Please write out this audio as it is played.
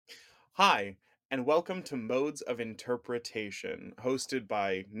Hi, and welcome to Modes of Interpretation, hosted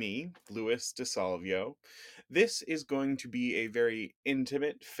by me, Louis DeSalvio. This is going to be a very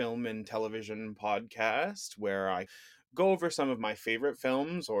intimate film and television podcast where I go over some of my favorite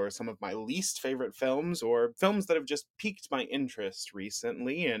films or some of my least favorite films or films that have just piqued my interest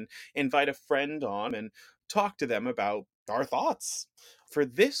recently and invite a friend on and talk to them about our thoughts. For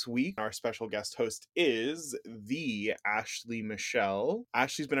this week, our special guest host is the Ashley Michel.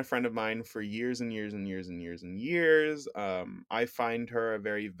 Ashley's been a friend of mine for years and years and years and years and years. I find her a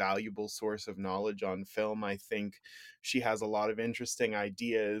very valuable source of knowledge on film. I think she has a lot of interesting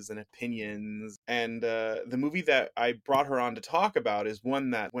ideas and opinions. And the movie that I brought her on to talk about is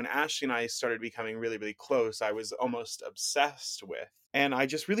one that when Ashley and I started becoming really, really close, I was almost obsessed with. And I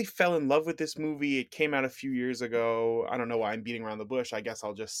just really fell in love with this movie. It came out a few years ago. I don't know why I'm beating around the bush. I guess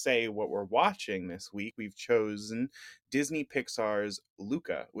I'll just say what we're watching this week. We've chosen Disney Pixar's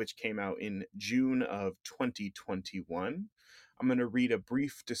Luca, which came out in June of 2021. I'm going to read a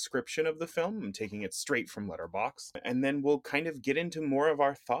brief description of the film. I'm taking it straight from Letterboxd, and then we'll kind of get into more of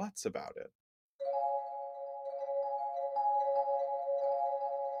our thoughts about it.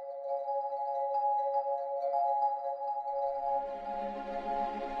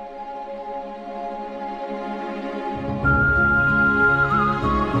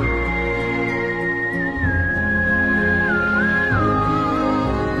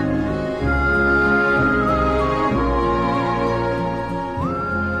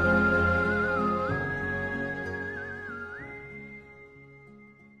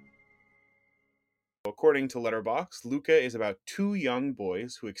 According to Letterboxd, Luca is about two young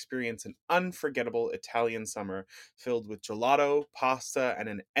boys who experience an unforgettable Italian summer filled with gelato, pasta, and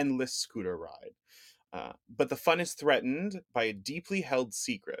an endless scooter ride. But the fun is threatened by a deeply held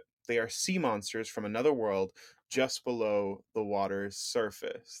secret. They are sea monsters from another world just below the water's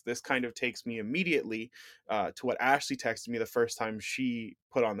surface. This kind of takes me immediately to what Ashley texted me the first time she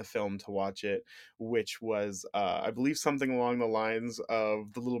put on the film to watch it, which was, I believe, something along the lines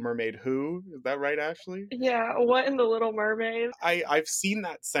of The Little Mermaid Who? Is that right, Ashley? Yeah, what in The Little Mermaid? I've seen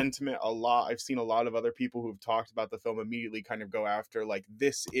that sentiment a lot. I've seen a lot of other people who've talked about the film immediately kind of go after, like,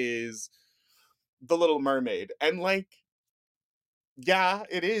 this is The Little Mermaid. And, like, yeah,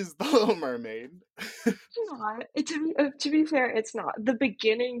 it is The Little Mermaid. It's not. To be fair, it's not. The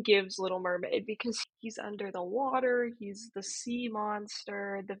beginning gives Little Mermaid because he's under the water, he's the sea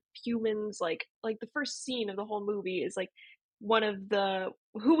monster, the humans like the first scene of the whole movie is like one of the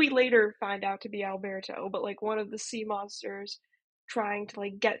who we later find out to be Alberto, but like one of the sea monsters trying to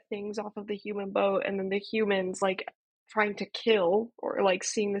like get things off of the human boat and then the humans like trying to kill or like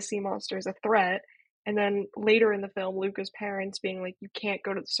seeing the sea monster as a threat. And then later in the film, Luca's parents being like, "You can't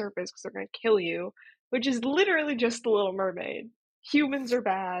go to the surface because they're going to kill you," which is literally just The Little Mermaid. Humans are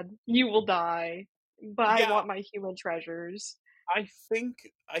bad. You will die, but I Yeah, want my human treasures. I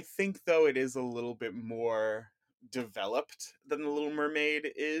think though it is a little bit more developed than The Little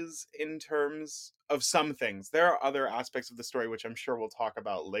Mermaid is in terms of some things. There are other aspects of the story which I'm sure we'll talk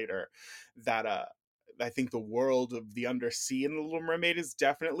about later that I think the world of the undersea in The Little Mermaid is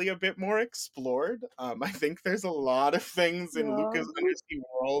definitely a bit more explored. I think there's a lot of things in Yeah. Luca's undersea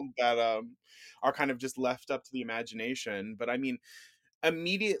world that are kind of just left up to the imagination. But I mean,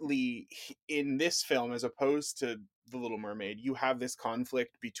 immediately in this film, as opposed to The Little Mermaid, you have this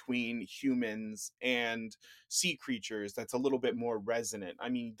conflict between humans and sea creatures that's a little bit more resonant. I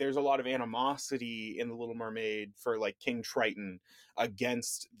mean, there's a lot of animosity in The Little Mermaid for like King Triton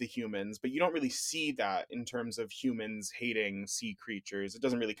against the humans, but you don't really see that in terms of humans hating sea creatures. It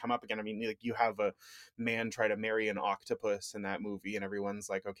doesn't really come up again. I mean, like, you have a man try to marry an octopus in that movie and everyone's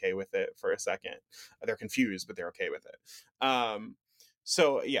like okay with it for a second. They're confused, but they're okay with it.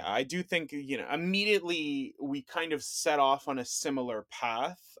 So yeah, I do think, immediately we kind of set off on a similar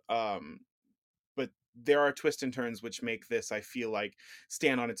path. But there are twists and turns which make this, I feel like,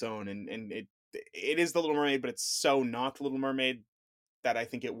 stand on its own, and it is The Little Mermaid, but it's so not The Little Mermaid that I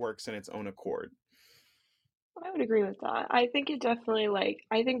think it works in its own accord. I would agree with that. I think it definitely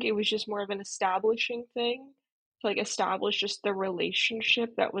I think it was just more of an establishing thing to like establish just the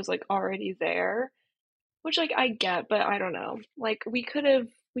relationship that was like already there, which like I get, but I don't know. Like we could have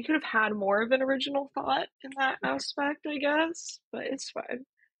had more of an original thought in that aspect, I guess, but it's fine.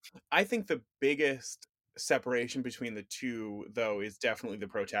 I think the biggest separation between the two, though, is definitely the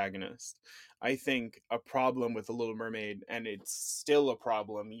protagonist. I think a problem with The Little Mermaid, and it's still a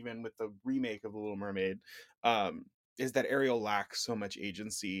problem even with the remake of The Little Mermaid, is that Ariel lacks so much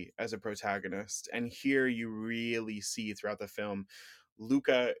agency as a protagonist. And here you really see throughout the film,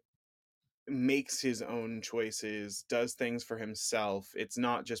 Luca makes his own choices, does things for himself. It's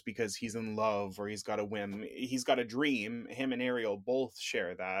not just because he's in love or he's got a whim. He's got a dream. Him and Ariel both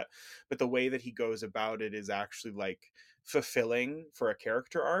share that. But the way that he goes about it is actually like fulfilling for a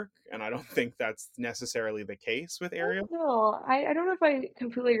character arc. And I don't think that's necessarily the case with I Ariel. don't know. I don't know if I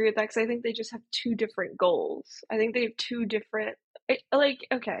completely agree with that because I think they just have two different goals. I think they have two different like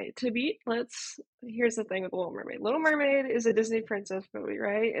okay, to be let's here's the thing with Little Mermaid. Little Mermaid is a Disney princess movie,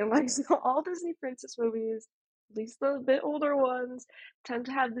 right? And like so all Disney princess movies, at least the bit older ones, tend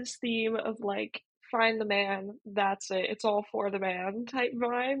to have this theme of like find the man, that's it. It's all for the man type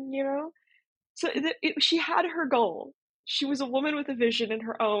vibe, you know? So she had her goal. She was a woman with a vision in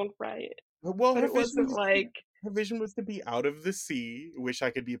her own right. Well, But her it vision wasn't was like her vision was to be out of the sea. Wish I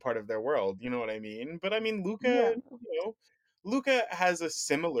could be part of their world. You know what I mean? But I mean, yeah. Luca has a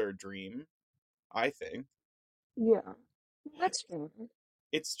similar dream. I think. Yeah, that's fair.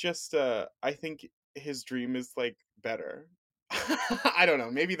 It's just, I think his dream is, like, better. I don't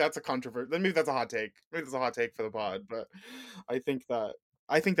know, maybe that's a hot take. Maybe that's a hot take for the pod, but I think that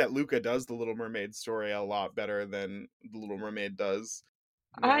I think that Luca does the Little Mermaid story a lot better than the Little Mermaid does,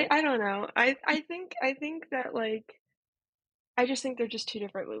 you know? I don't know. I think that like I just think they're just two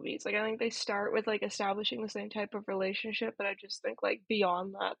different movies. Like I think they start with like establishing the same type of relationship, but I just think like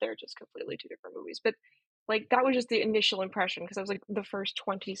beyond that they're just completely two different movies. But like that was just the initial impression because that was like the first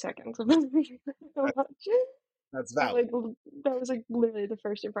 20 seconds of the movie that I That's watched. that's So valid. like that was like literally the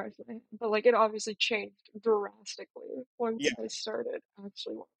first impression I had. But like it obviously changed drastically once Yeah. I started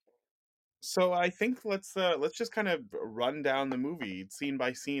actually watching. So I think let's just kind of run down the movie scene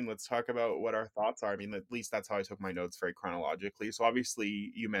by scene. Let's talk about what our thoughts are. I mean, at least that's how I took my notes very chronologically. So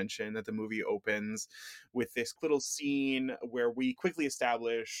obviously, you mentioned that the movie opens with this little scene where we quickly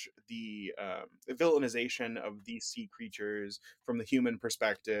establish the villainization of these sea creatures from the human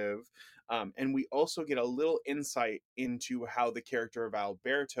perspective, and we also get a little insight into how the character of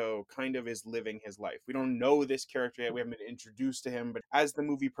Alberto kind of is living his life. We don't know this character yet, we haven't been introduced to him, but as the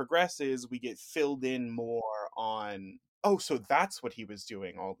movie progresses, we get filled in more on, oh, so that's what he was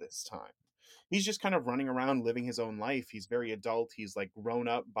doing all this time. He's just kind of running around living his own life. He's very adult. He's like grown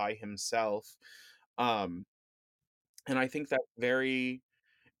up by himself. Um, and I think that's very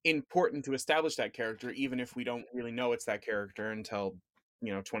important to establish that character, even if we don't really know it's that character until,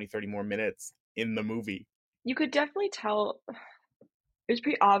 20, 30 more minutes in the movie. You could definitely tell it was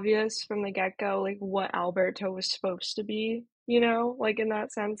pretty obvious from the get-go like what Alberto was supposed to be, you know, like in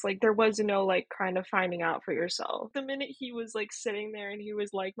that sense, like there was no like kind of finding out for yourself the minute he was like sitting there and he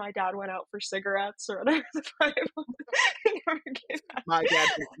was like my dad went out for cigarettes or whatever the fuck it was. He never came back. My dad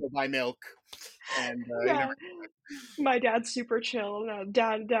drinks to buy milk, and he never. Yeah, my dad's super chill. No,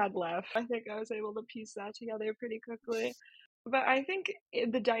 dad left. I think I was able to piece that together pretty quickly. But I think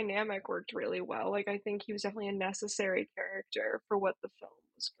the dynamic worked really well. Like I think he was definitely a necessary character for what the film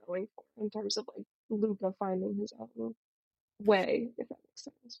was going for in terms of like Luca finding his own way, if that makes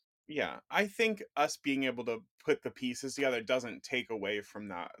sense. Yeah, I think us being able to put the pieces together doesn't take away from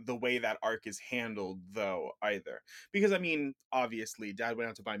that the way that arc is handled, though, either. Because I mean, obviously, dad went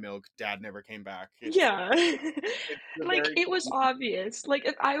out to buy milk. Dad never came back. Yeah. It's a Like, very it was obvious. Like,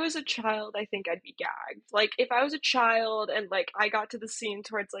 if I was a child, I think I'd be gagged. Like, if I was a child and, like, I got to the scene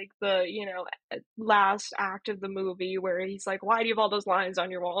towards, like, the, last act of the movie where he's like, why do you have all those lines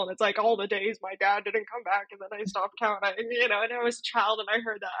on your wall? And it's like, all the days my dad didn't come back and then I stopped counting, and I was a child and I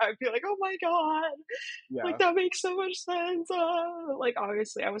heard that, I'd be like, oh my God. Like, yeah. that makes so much sense. Like,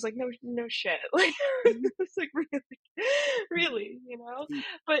 obviously, I was like, no, no shit. Like, it's like, really, really, you know? He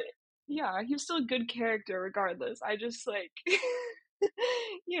But yeah, he was still a good character regardless. I just like,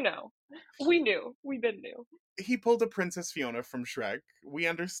 you know, we knew. We been knew. he pulled a Princess Fiona from Shrek. We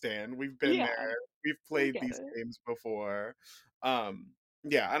understand. We've been Yeah, there. We've we played get these it. games before.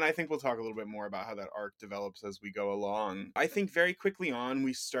 Yeah, and I think we'll talk a little bit more about how that arc develops as we go along. I think very quickly on,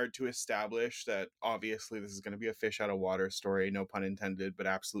 we start to establish that obviously this is going to be a fish out of water story, no pun intended, but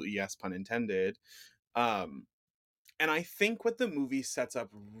absolutely yes, pun intended. Um, and I think what the movie sets up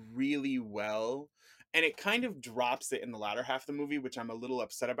really well, and it kind of drops it in the latter half of the movie, which I'm a little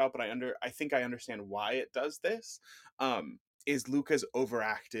upset about, but I think I understand why it does this. Is Luca's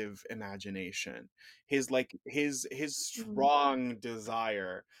overactive imagination. His Mm. strong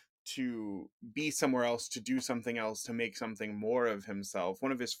desire to be somewhere else, to do something else, to make something more of himself.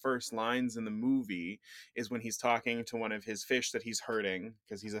 One of his first lines in the movie is when he's talking to one of his fish that he's herding,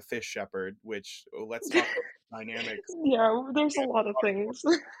 because he's a fish shepherd, which, let's talk about dynamics. Yeah, there's a lot of things.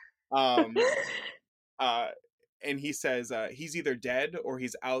 Um, uh, and he says he's either dead or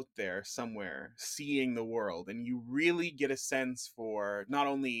he's out there somewhere seeing the world, and you really get a sense for not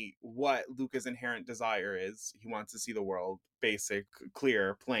only what Luca's inherent desire is. He wants to see the world, basic,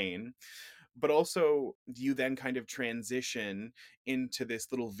 clear, plain, but also you then kind of transition into this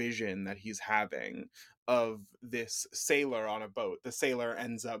little vision that he's having of this sailor on a boat. The sailor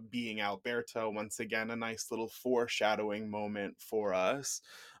ends up being Alberto once again, a nice little foreshadowing moment for us.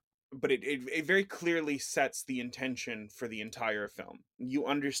 But it very clearly sets the intention for the entire film. You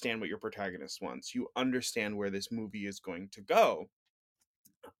understand what your protagonist wants. You understand where this movie is going to go.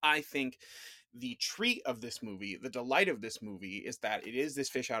 I think the treat of this movie, the delight of this movie, is that it is this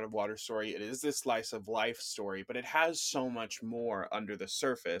fish out of water story. It is this slice of life story, but it has so much more under the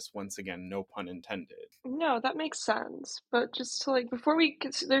surface. Once again, no pun intended. No, that makes sense. But just to like before we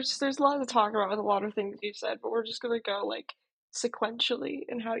there's a lot to talk about with a lot of things you said, but we're just gonna go like sequentially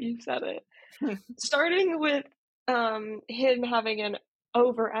in how you said it. Starting with him having an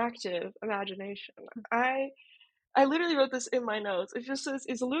overactive imagination. I I literally wrote this in my notes. It just says,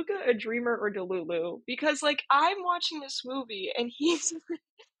 "Is Luca a dreamer or Delulu?" Because like I'm watching this movie and he's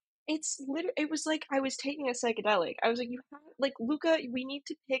it was like I was taking a psychedelic. I was like, you have like Luca, we need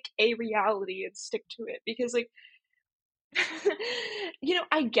to pick a reality and stick to it because like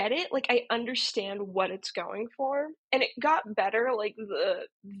I get it. Like, I understand what it's going for, and it got better. Like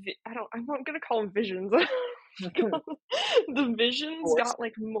I'm not gonna call them visions. The visions Force. got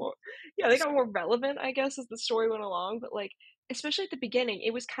like more, yeah, they got more relevant, I guess, as the story went along. But like, especially at the beginning,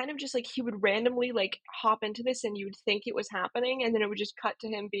 it was kind of just like he would randomly like hop into this, and you would think it was happening, and then it would just cut to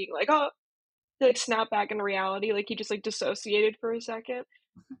him being like, oh, like snap back into reality, like he just like dissociated for a second.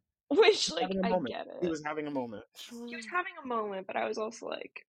 Which, like, Having a I moment. get He it. was having a moment. He was having a moment, but I was also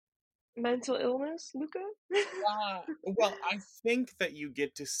like, mental illness, Luca? Well, I think that you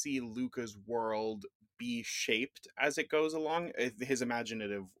get to see Luca's world be shaped as it goes along, his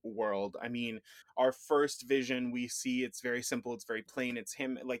imaginative world. I mean, our first vision we see, it's very simple, it's very plain. It's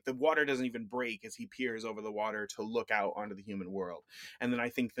him, like the water doesn't even break as he peers over the water to look out onto the human world. And then I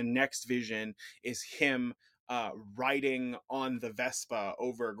think the next vision is him riding on the Vespa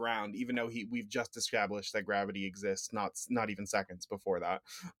over ground, even though we've just established that gravity exists, not even seconds before that.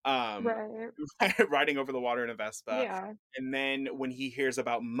 Um, Right. riding over the water in a Vespa. Yeah. And then when he hears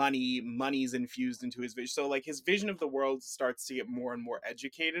about money, money's infused into his vision. So like his vision of the world starts to get more and more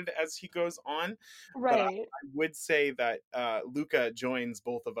educated as he goes on. But Right. I would say that Luca joins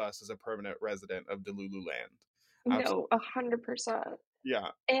both of us as a permanent resident of Delulu Land. Absolutely. No, 100%. Yeah.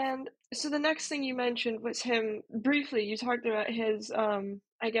 And so the next thing you mentioned was him briefly, you talked about his,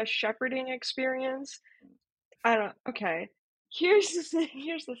 I guess, shepherding experience. I don't okay. Here's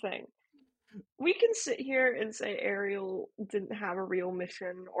the thing. We can sit here and say Ariel didn't have a real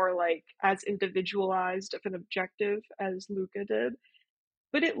mission or, like, as individualized of an objective as Luca did,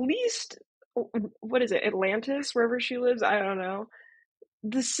 but at least what is it, Atlantis, wherever she lives? I don't know.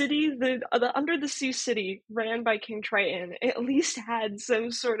 The city, the under the sea city ran by King Triton, at least had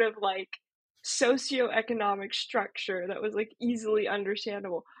some sort of like socioeconomic structure that was like easily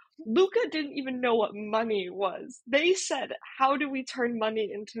understandable. Luca didn't even know what money was. They said, "How do we turn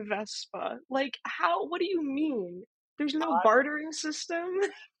money into Vespa?" Like, how? What do you mean? There's no bartering system?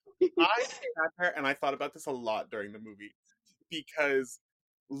 I sat there and I thought about this a lot during the movie because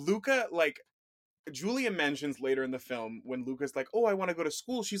Luca, like, Julia mentions later in the film when Luca's like, "Oh, I want to go to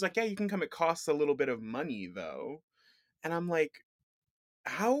school." She's like, "Yeah, you can come. It costs a little bit of money, though." And I'm like,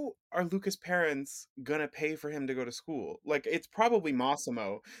 "How are Luca's parents gonna pay for him to go to school?" Like, it's probably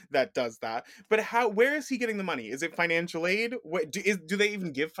Massimo that does that, but how? Where is he getting the money? Is it financial aid? Do they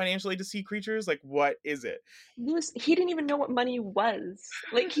even give financial aid to sea creatures? Like, what is it? He didn't even know what money was.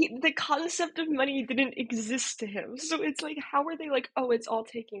 Like the concept of money didn't exist to him. So it's like, how are they like, oh, it's all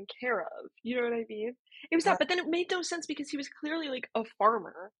taken care of? You know what I mean? It was that, but then it made no sense because he was clearly like a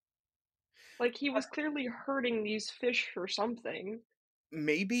farmer. Like he was clearly herding these fish for something.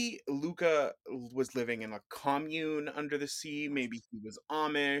 Maybe Luca was living in a commune under the sea. Maybe he was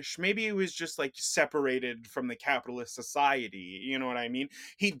Amish. Maybe he was just like separated from the capitalist society. You know what I mean?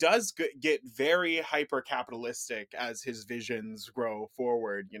 He does get very hyper capitalistic as his visions grow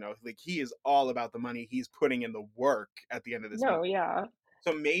forward. You know, like he is all about the money. He's putting in the work at the end of this movie. No, yeah.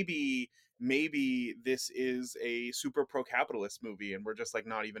 So maybe this is a super pro capitalist movie and we're just like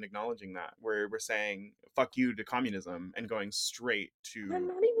not even acknowledging that. We're saying fuck you to communism and going straight I'm to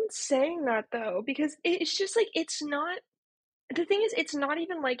not even saying that though, because it's just like it's not the thing is it's not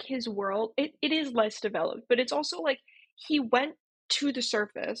even like his world. It is less developed, but it's also like he went to the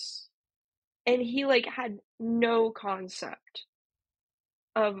surface and he like had no concept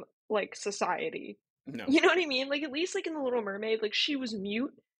of like society. No. You know what I mean? Like, at least, like, in The Little Mermaid, like, she was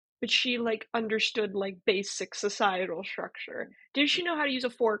mute, but she, like, understood, like, basic societal structure. Did she know how to use a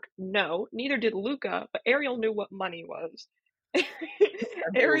fork? No, neither did Luca, but Ariel knew what money was.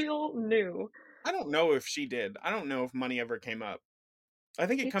 Ariel knew. I don't know if she did. I don't know if money ever came up. I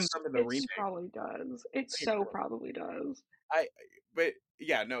think it comes up in the It's remake. probably does. It I think so you're right. probably does. I but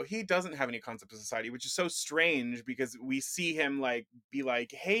yeah, no, he doesn't have any concept of society, which is so strange because we see him like be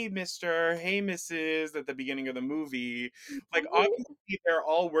like, "Hey, Mister, hey, Mrs." at the beginning of the movie. Like Right? obviously they're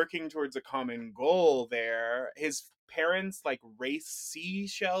all working towards a common goal there. His parents like race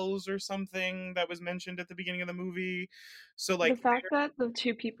seashells or something that was mentioned at the beginning of the movie. So The like fact that the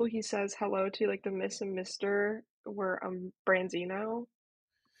two people he says hello to, like the Miss and Mister, were Branzino.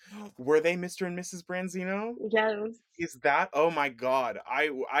 were they Mr. and Mrs. Branzino? Yes. Is that? Oh my god.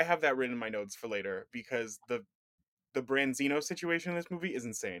 I have that written in my notes for later because the Branzino situation in this movie is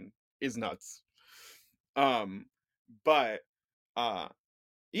insane. Is nuts. Um but uh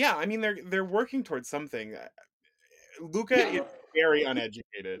yeah, I mean they're working towards something. Luca is very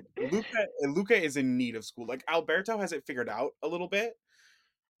uneducated. Luca is in need of school. Like Alberto has it figured out a little bit,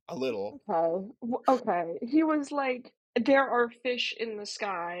 a little. Okay. Okay. He was like, there are fish in the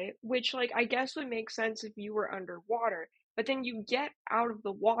sky, which, like, I guess would make sense if you were underwater. But then you get out of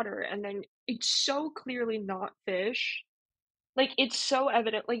the water, and then it's so clearly not fish. Like, it's so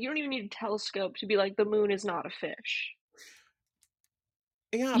evident. Like, you don't even need a telescope to be like, the moon is not a fish.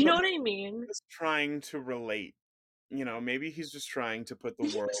 Yeah, You but know maybe what I mean? he's trying to relate. Maybe he's just trying to put the He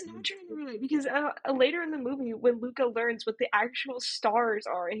world was not trying to relate because later in the movie, when Luca learns what the actual stars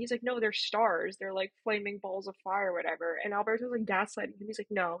are, and he's like, "No, they're stars. They're like flaming balls of fire, or whatever." And Alberto's like gaslighting him. He's like,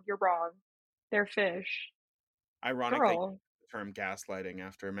 "No, you're wrong. They're fish, ironic that you girl." use the term gaslighting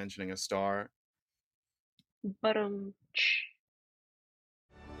after mentioning a star. But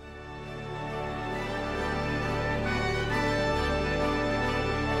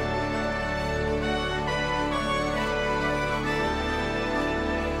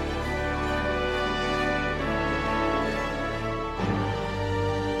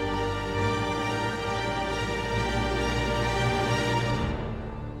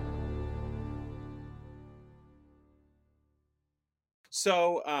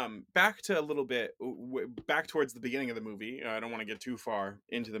So, back to a little bit, back towards the beginning of the movie. I don't want to get too far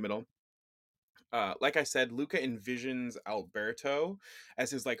into the middle. Like I said, Luca envisions Alberto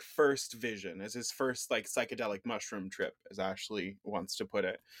as his like first vision, as his first like psychedelic mushroom trip, as Ashley wants to put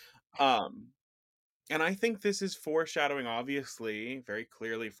it. Um, and I think this is foreshadowing, obviously, very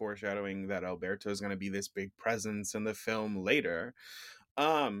clearly foreshadowing that Alberto is going to be this big presence in the film later.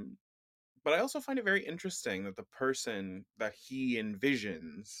 Um, but I also find it very interesting that the person that he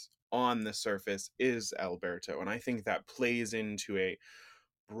envisions on the surface is Alberto. And I think that plays into a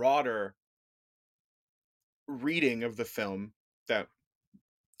broader reading of the film that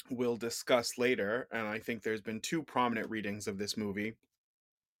we'll discuss later. And I think there's been two prominent readings of this movie.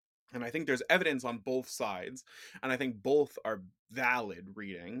 And I think there's evidence on both sides. And I think both are valid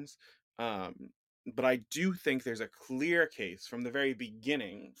readings. Um, but I do think there's a clear case from the very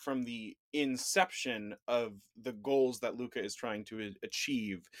beginning, from the inception of the goals that Luca is trying to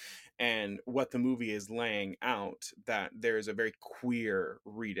achieve and what the movie is laying out, that there is a very queer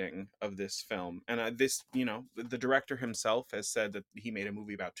reading of this film. And the director himself has said that he made a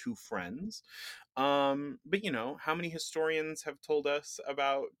movie about two friends, but how many historians have told us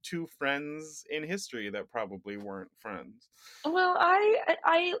about two friends in history that probably weren't friends? well,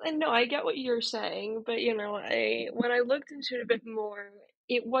 I no, I get what you're saying, but I when I looked into it a bit more,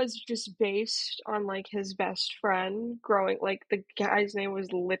 it was just based on like his best friend growing. Like the guy's name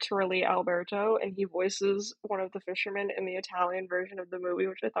was literally Alberto, and he voices one of the fishermen in the Italian version of the movie,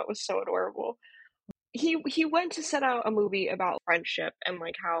 which I thought was so adorable. He went to set out a movie about friendship and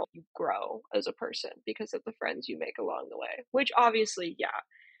like how you grow as a person because of the friends you make along the way. Which obviously, yeah,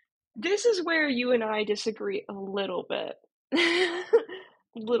 this is where you and I disagree a little bit.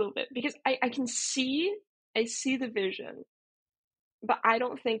 A little bit. Because I see the vision, but I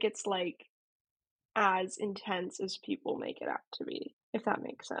don't think it's like as intense as people make it out to be, if that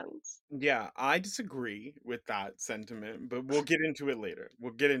makes sense. Yeah, I disagree with that sentiment, but we'll get into it later.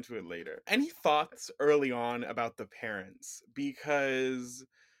 We'll get into it later. Any thoughts early on about the parents? Because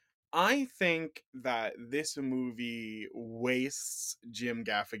I think that this movie wastes Jim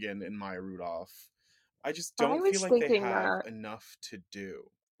Gaffigan and Maya Rudolph. I just I don't feel was like they thinking have that. enough to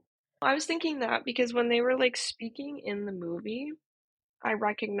do. I was thinking that because when they were like speaking in the movie, I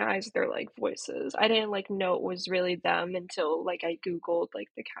recognized their like voices. I didn't like know it was really them until like I googled like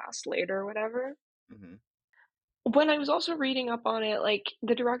the cast later or whatever. Mhm. When I was also reading up on it, like,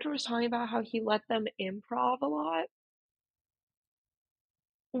 the director was talking about how he let them improv a lot,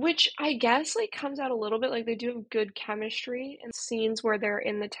 which I guess, like, comes out a little bit, like, they do have good chemistry in scenes where they're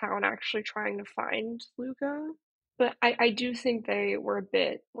in the town actually trying to find Luca, but I do think they were a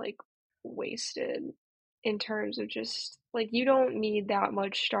bit, like, wasted in terms of just like, you don't need that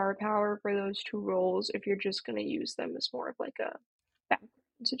much star power for those 2 roles if you're just gonna use them as more of, like, a background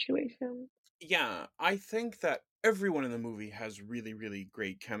situation. Yeah, I think that everyone in the movie has really, really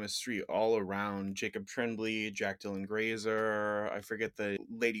great chemistry all around. Jacob Tremblay, Jack Dylan Grazer. I forget the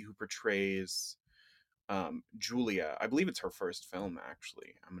lady who portrays Julia. I believe it's her first film,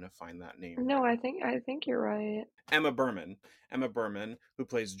 actually. I'm gonna find that name No, I think you're right. Emma Berman. Emma Berman, who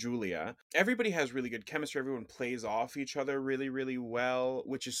plays Julia. Everybody has really good chemistry. Everyone plays off each other really, really well,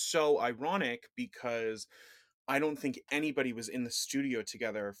 which is so ironic because I don't think anybody was in the studio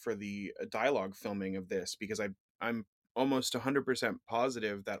together for the dialogue filming of this because I'm almost 100%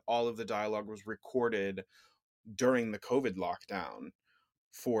 positive that all of the dialogue was recorded during the COVID lockdown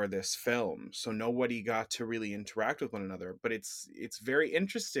for this film, so nobody got to really interact with one another. But it's very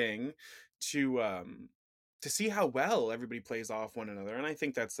interesting to see how well everybody plays off one another, and I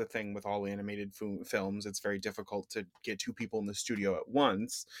think that's the thing with all animated films. It's very difficult to get two people in the studio at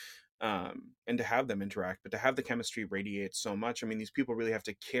once, and to have them interact, but to have the chemistry radiate so much. I mean, these people really have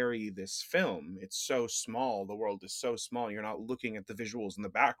to carry this film. It's so small, the world is so small, you're not looking at the visuals in the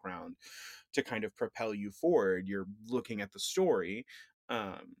background to kind of propel you forward. You're looking at the story,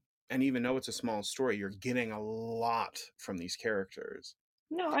 um, and even though it's a small story, you're getting a lot from these characters.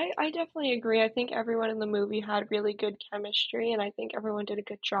 No, I definitely agree. I think everyone in the movie had really good chemistry, and I think everyone did a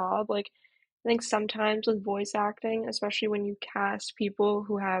good job. Like, I think sometimes with voice acting, especially when you cast people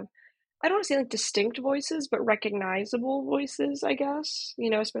who have, I don't want to say like distinct voices, but recognizable voices, I guess,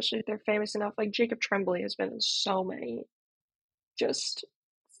 especially if they're famous enough. Like Jacob Tremblay has been in so many just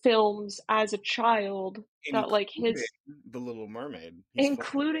films as a child that like Including his, The Little Mermaid. He's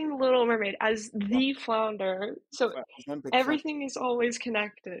including The Little Mermaid as the flounder. So Ozempic flounder. everything is always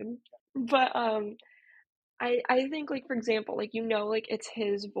connected. But I think like for example, like like it's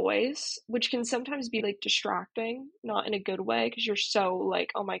his voice, which can sometimes be like distracting, not in a good way, because you're so like,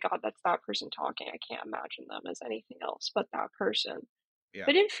 oh my God, that's that person talking. I can't imagine them as anything else but that person. Yeah.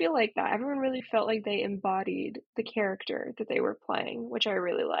 But it didn't feel like that. Everyone really felt like they embodied the character that they were playing, which I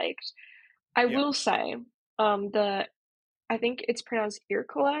really liked. I Yeah. will say, the I think it's pronounced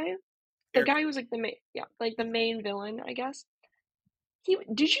Irkle, the Eric, guy who was like the main, yeah, like the main villain, I guess. He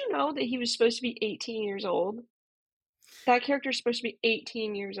did you know that he was supposed to be 18 years old? That character's supposed to be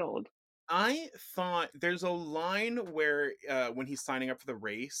 18 years old. I thought there's a line where when he's signing up for the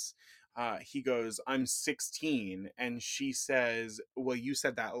race, he goes, "I'm 16," and she says, "Well, you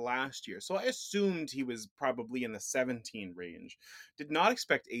said that last year." So I assumed he was probably in the 17 range. Did not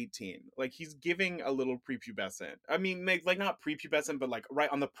expect 18. Like he's giving a little prepubescent. I mean, like not prepubescent, but like right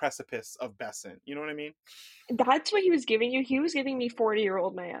on the precipice of bescent. You know what I mean? That's what he was giving you. He was giving me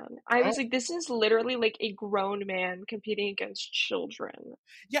 40-year-old man. I Oh, was like, this is literally like a grown man competing against children.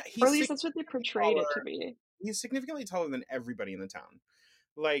 yeah, Or at least that's what they portrayed taller. it to be. He's significantly taller than everybody in the town.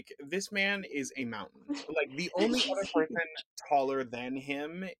 Like, this man is a mountain. Like, the only other person taller than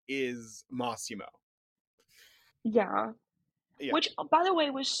him is Massimo. Yeah. Yeah. Which, by the way,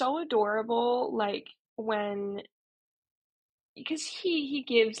 was so adorable. Like when, because he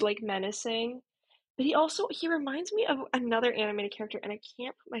gives like menacing, but he reminds me of another animated character, and I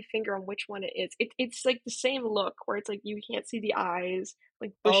can't put my finger on which one it is. It's like the same look where it's like you can't see the eyes,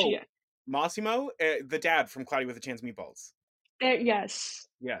 like bushy. Oh, Massimo, the dad from Cloudy with a Chance Meatballs. Yes.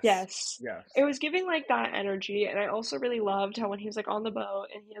 Yes. Yes. It Yes. was giving, like, that energy, and I also really loved how when he was, like, on the boat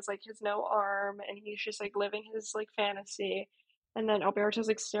and he has, like, his no arm and he's just, like, living his, like, fantasy, and then Alberto's,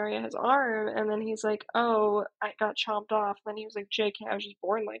 like, staring at his arm, and then he's like, "Oh, I got chomped off." And then he was like, "JK, I was just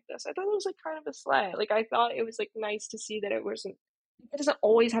born like this." I thought it was, like, kind of a slay. Like, I thought it was, like, nice to see that it doesn't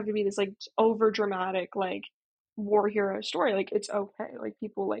always have to be this, like, over dramatic, like, war hero story. Like, it's okay. Like,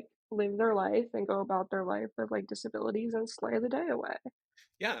 people, like, live their life and go about their life with, like, disabilities and slay the day away.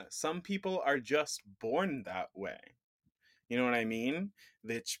 Yeah, some people are just born that way. You know what I mean?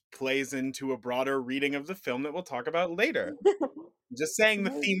 Which plays into a broader reading of the film that we'll talk about later. Just saying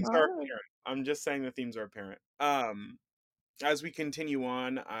the My themes are God. apparent. I'm just saying the themes are apparent. As we continue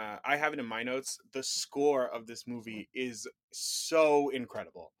on, I have it in my notes. The score of this movie is so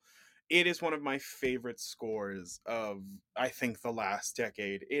incredible. It is one of my favorite scores of, I think, the last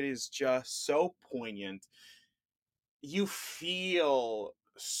decade. It is just so poignant. You feel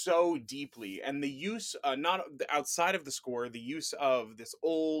so deeply, and the use, not outside of the score, the use of this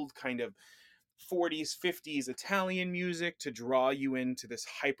old kind of 40s, 50s Italian music to draw you into this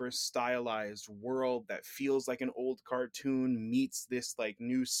hyper stylized world that feels like an old cartoon meets this like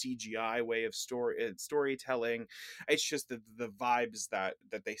new CGI way of storytelling. It's just the vibes that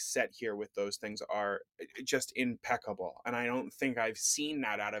they set here with those things are just impeccable. And I don't think I've seen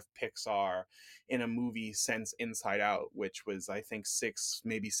that out of Pixar in a movie since Inside Out, which was I think 6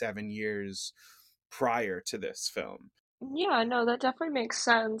 maybe 7 years prior to this film. Yeah, no, that definitely makes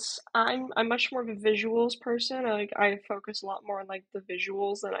sense. I'm much more of a visuals person. I focus a lot more on like the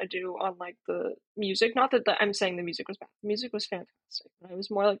visuals than I do on like the music. Not that I'm saying the music was bad. The music was fantastic. I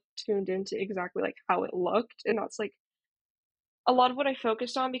was more like tuned into exactly like how it looked, and that's like a lot of what I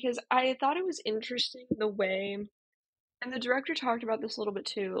focused on because I thought it was interesting the way, and the director talked about this a little bit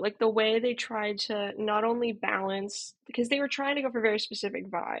too, like the way they tried to not only balance, because they were trying to go for a very specific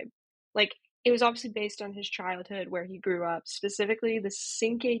vibe. Like it was obviously based on his childhood where he grew up, specifically the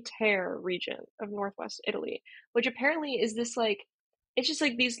Cinque Terre region of northwest Italy, which apparently is this like, it's just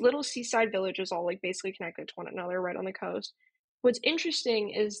like these little seaside villages all like basically connected to one another right on the coast. What's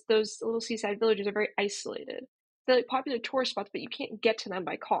interesting is those little seaside villages are very isolated. They're like popular tourist spots, but you can't get to them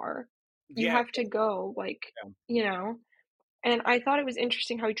by car. You Yeah, have to go like, yeah. you know, and I thought it was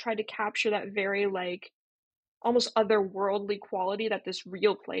interesting how he tried to capture that very, like, almost otherworldly quality that this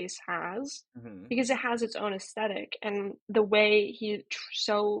real place has, Mhm. because it has its own aesthetic, and the way he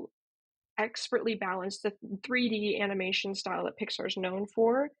so expertly balanced the 3D animation style that Pixar is known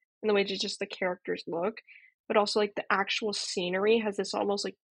for, and the way that just the characters look, but also, like, the actual scenery has this almost,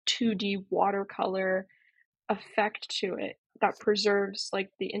 like, 2D watercolor effect to it that preserves,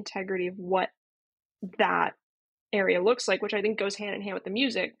 like, the integrity of what that area looks like, which I think goes hand in hand with the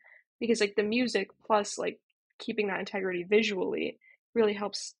music because like the music plus like keeping that integrity visually really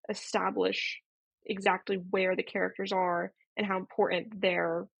helps establish exactly where the characters are and how important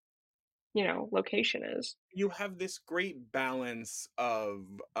their, location is. You have this great balance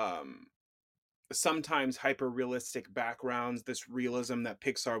of sometimes hyper realistic backgrounds, this realism that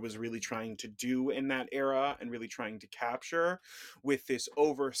Pixar was really trying to do in that era and really trying to capture, with this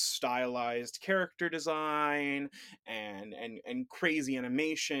over stylized character design and crazy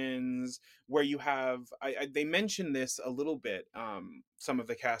animations. Where you have they mentioned this a little bit, some of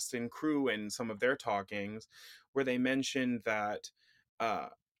the cast and crew and some of their talkings, where they mentioned that uh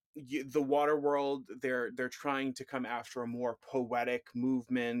the water world, they're trying to come after a more poetic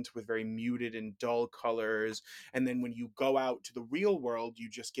movement with very muted and dull colors, and then when you go out to the real world you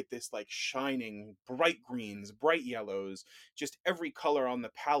just get this like shining bright greens, bright yellows, just every color on the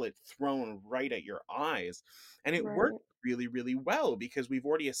palette thrown right at your eyes. And it worked Right. really really well because we've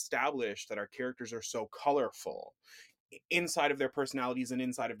already established that our characters are so colorful inside of their personalities and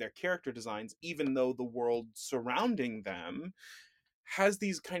inside of their character designs, even though the world surrounding them has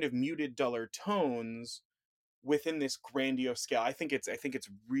these kind of muted, duller tones within this grandiose scale. I think it's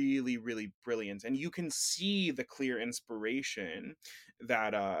really really brilliant, and you can see the clear inspiration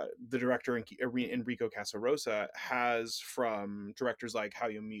that the director Enrico Casarosa has from directors like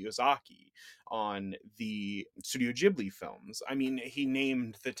Hayao Miyazaki on the Studio Ghibli films. I mean, he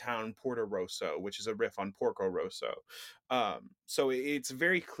named the town Porto Rosso, which is a riff on Porco Rosso. So it's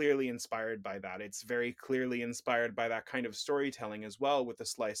very clearly inspired by that. It's very clearly inspired by that kind of storytelling as well, with the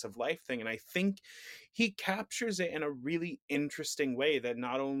slice of life thing. And I think he captures it in a really interesting way that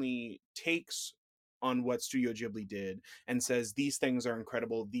not only takes on what Studio Ghibli did and says these things are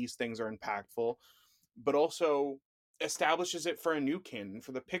incredible, these things are impactful, but also establishes it for a new canon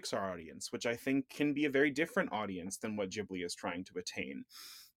for the Pixar audience, which I think can be a very different audience than what Ghibli is trying to attain.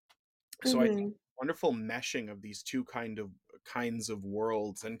 So I think Hmm. wonderful meshing of these two kinds of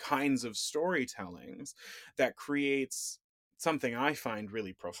worlds and kinds of storytellings that creates something I find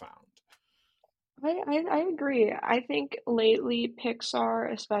really profound. I agree. I think lately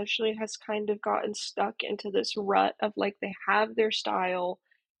Pixar especially has kind of gotten stuck into this rut of like they have their style.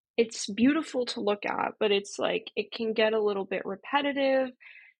 It's beautiful to look at, but it's like it can get a little bit repetitive.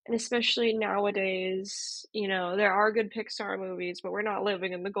 And especially nowadays, there are good Pixar movies, but we're not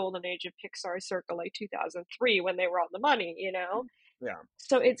living in the golden age of Pixar circa like 2003 when they were on the money. Yeah.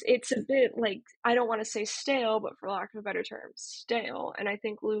 So it's a bit like I don't want to say stale, but for lack of a better term, stale. And I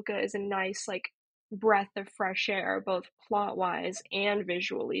think Luca is a nice like breath of fresh air, both plot wise and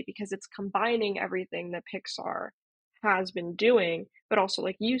visually, because it's combining everything that Pixar has been doing, but also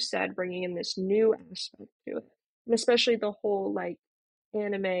like you said, bringing in this new aspect to it, and especially the whole like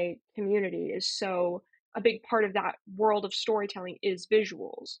anime community is so a big part of that world of storytelling is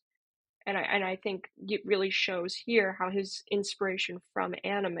visuals. And I think it really shows here how his inspiration from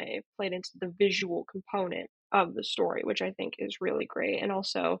anime played into the visual component of the story, which I think is really great. And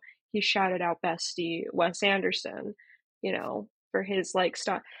also, he shouted out bestie Wes Anderson, for his like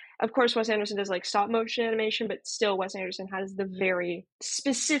stop. Of course, Wes Anderson does like stop motion animation, but still, Wes Anderson has the very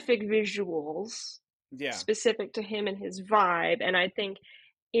specific visuals Yeah. specific to him and his vibe. And I think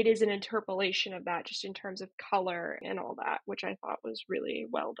it is an interpolation of that just in terms of color and all that, which I thought was really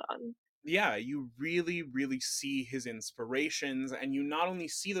well done. Yeah, you really, really see his inspirations, and you not only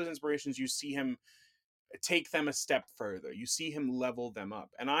see those inspirations, you see him take them a step further. You see him level them up.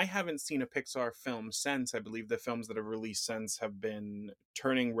 And I haven't seen a Pixar film since. I believe the films that have released since have been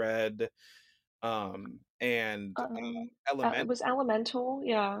Turning Red, and It Element, was Elemental,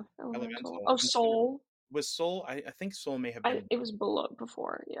 yeah, Elemental. Elemental. Oh, And Soul. was Soul? I think Soul may have been. It was below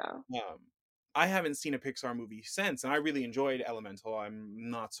before, yeah. I haven't seen a Pixar movie since, and I really enjoyed Elemental. I'm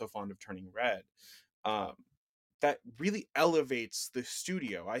not so fond of Turning Red. Um, that really elevates the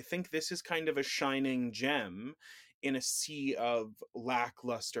studio. I think this is kind of a shining gem in a sea of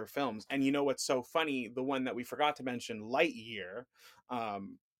lackluster films. And you know what's so funny? The one that we forgot to mention, Lightyear,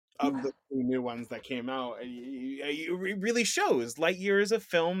 um, of the two new ones that came out, it really shows. Lightyear is a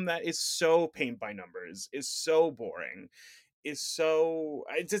film that is so paint by numbers, is so boring, is so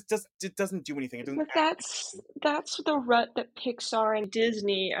it doesn't do anything. It doesn't But add that's the rut that Pixar and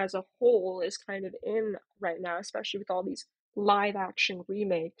Disney as a whole is kind of in right now, especially with all these live action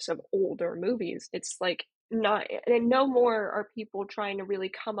remakes of older movies. It's like not, and no more are people trying to really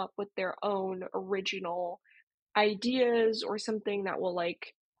come up with their own original ideas or something that will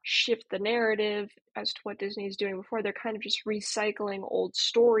like shift the narrative as to what Disney is doing before. They're kind of just recycling old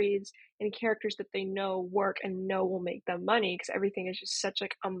stories and characters that they know work and know will make them money because everything is just such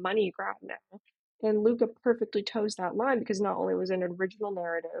like a money grab now. And Luca perfectly toes that line because not only was it an original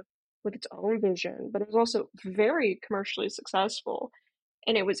narrative with its own vision, but it was also very commercially successful.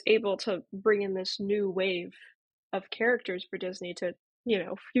 And it was able to bring in this new wave of characters for Disney to,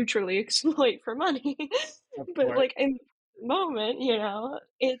 futurely exploit for money. of But course. like in the moment,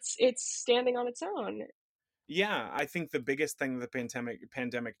 it's standing on its own. Yeah, I think the biggest thing the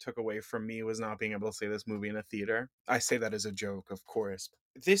pandemic took away from me was not being able to see this movie in a theater. I say that as a joke, of course.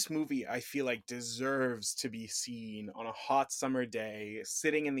 This movie, I feel like, deserves to be seen on a hot summer day,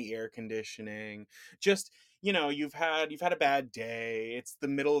 sitting in the air conditioning. Just, you've had a bad day. It's the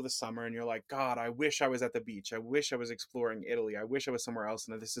middle of the summer and you're like, "God, I wish I was at the beach. I wish I was exploring Italy. I wish I was somewhere else."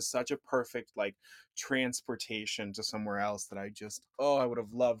 And this is such a perfect like transportation to somewhere else that I would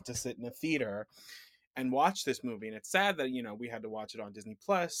have loved to sit in a theater and watch this movie. And it's sad that we had to watch it on Disney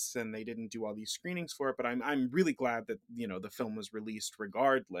Plus and they didn't do all these screenings for it, but I'm really glad that the film was released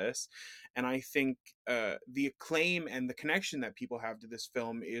regardless. And I think the acclaim and the connection that people have to this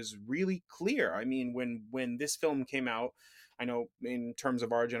film is really clear. I mean, when this film came out, I know in terms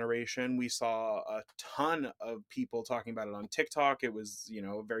of our generation, we saw a ton of people talking about it on TikTok. It was,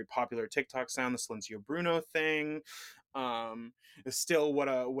 a very popular TikTok sound, the Silencio Bruno thing. Um, Still, what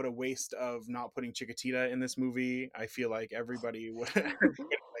a waste of not putting Chiquitita in this movie. I feel like everybody would like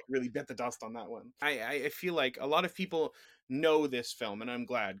really bit the dust on that one. I feel like a lot of people know this film, and I'm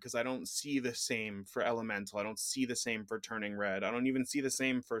glad because I don't see the same for Elemental. I don't see the same for Turning Red. I don't even see the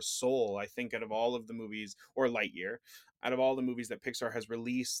same for Soul. I think out of all of the movies, or Lightyear, out of all the movies that Pixar has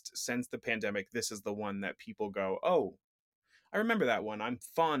released since the pandemic, this is the one that people go, "Oh, I remember that one. I'm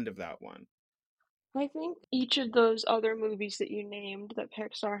fond of that one." I think each of those other movies that you named that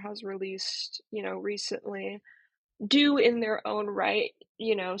Pixar has released, recently do in their own right,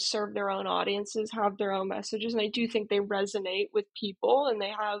 serve their own audiences, have their own messages. And I do think they resonate with people and they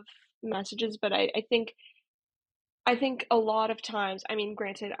have messages, but I think a lot of times, I mean,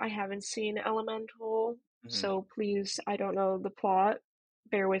 granted, I haven't seen Elemental, Mhm. so please, I don't know the plot.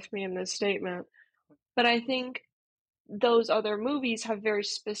 Bear with me in this statement. But I think those other movies have very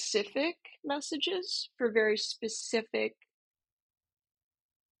specific messages for very specific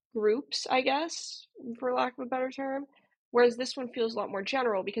groups, I guess, for lack of a better term. Whereas this one feels a lot more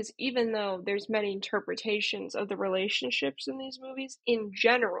general because even though there's many interpretations of the relationships in these movies, in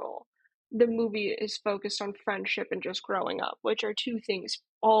general, the movie is focused on friendship and just growing up, which are two things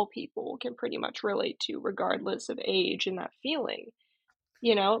all people can pretty much relate to, regardless of age and that feeling.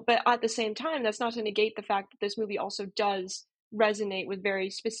 But at the same time, that's not to negate the fact that this movie also does resonate with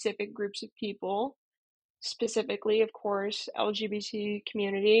very specific groups of people, specifically, of course, LGBT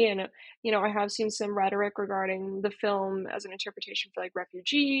community. And, I have seen some rhetoric regarding the film as an interpretation for like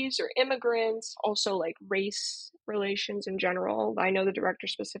refugees or immigrants, also like race relations in general. I know the director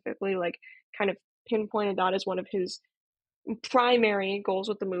specifically, like, kind of pinpointed that as one of his primary goals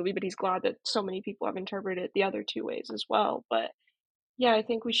with the movie, but he's glad that so many people have interpreted it the other two ways as well. But yeah, I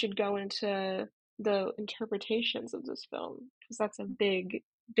think we should go into the interpretations of this film because that's a big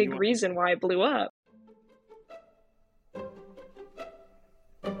You big want reason why it blew up.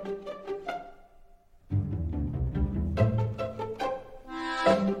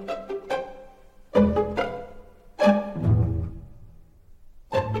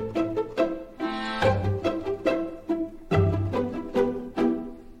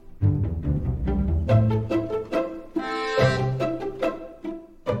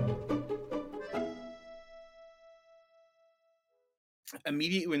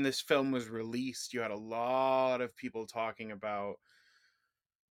 immediately when this film was released, you had a lot of people talking about,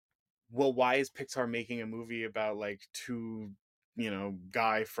 well, why is Pixar making a movie about like two,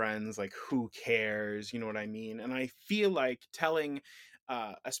 guy friends? Like, who cares? You know what I mean? And I feel like telling,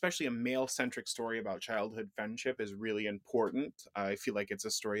 especially a male centric story about childhood friendship is really important. I feel like it's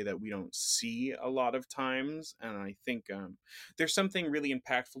a story that we don't see a lot of times. And I think there's something really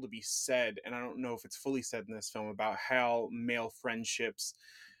impactful to be said. And I don't know if it's fully said in this film about how male friendships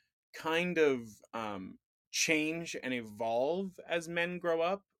kind of change and evolve as men grow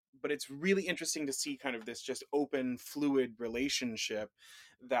up. But it's really interesting to see kind of this just open, fluid relationship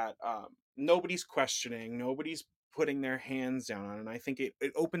that nobody's questioning, nobody's putting their hands down on. And I think it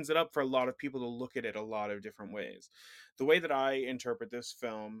opens it up for a lot of people to look at it a lot of different ways. The way that I interpret this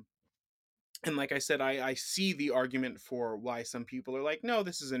film, and like I said, I see the argument for why some people are like, no,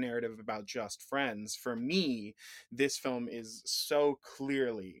 this is a narrative about just friends. For me, this film is so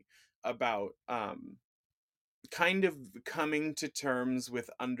clearly about kind of coming to terms with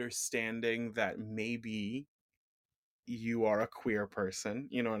understanding that maybe you are a queer person,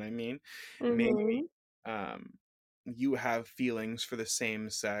 you know what I mean? Maybe Mm-hmm. um you have feelings for the same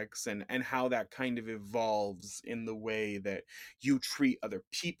sex, and how that kind of evolves in the way that you treat other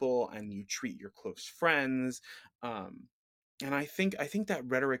people and you treat your close friends. um and I think that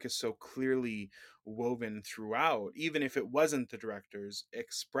rhetoric is so clearly woven throughout, even if it wasn't the director's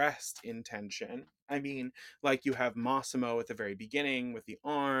expressed intention. I mean, like, you have Massimo at the very beginning with the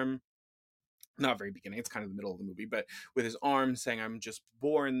arm, not very beginning, it's kind of the middle of the movie, but with his arm saying, I'm just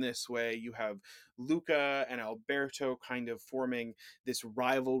born this way. You have Luca and Alberto kind of forming this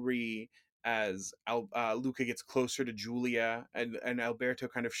rivalry as Luca gets closer to Julia, and Alberto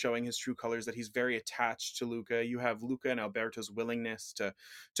kind of showing his true colors, that he's very attached to Luca. You have Luca and Alberto's willingness to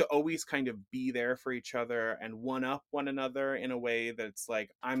always kind of be there for each other and one up one another in a way that's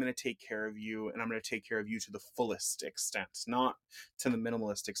like, I'm going to take care of you, and I'm going to take care of you to the fullest extent, not to the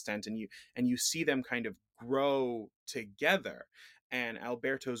minimalist extent. And you see them kind of grow together, and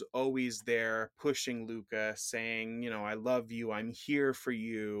Alberto's always there pushing Luca, saying, I love you, I'm here for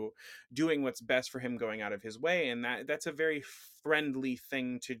you, doing what's best for him, going out of his way. And that's a very friendly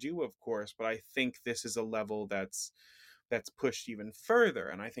thing to do, of course, but I think this is a level that's pushed even further.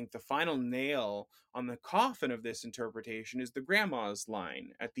 And I think the final nail on the coffin of this interpretation is the grandma's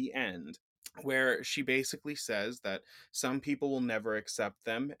line at the end, where she basically says that some people will never accept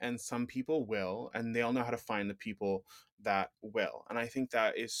them and some people will, and they'll know how to find the people that will. And I think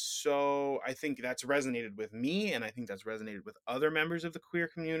that is so, I think that's resonated with me, and I think that's resonated with other members of the queer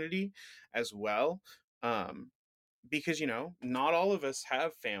community as well. um because not all of us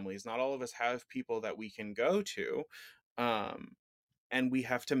have families, not all of us have people that we can go to. um and we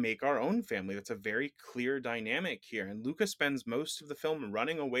have to make our own family. That's a very clear dynamic here. And Lucas spends most of the film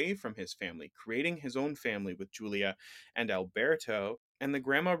running away from his family, creating his own family with Julia and Alberto. And the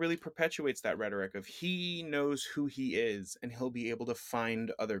grandma really perpetuates that rhetoric of, he knows who he is, and he'll be able to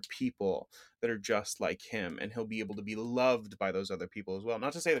find other people that are just like him, and he'll be able to be loved by those other people as well.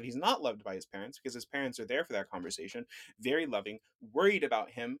 Not to say that he's not loved by his parents, because his parents are there for that conversation, very loving, worried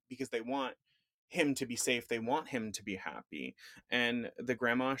about him because they want him to be safe, they want him to be happy. And the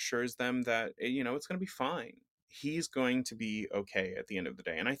grandma assures them that, it's going to be fine, he's going to be okay at the end of the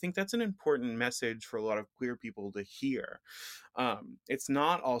day. And I think that's an important message for a lot of queer people to hear. It's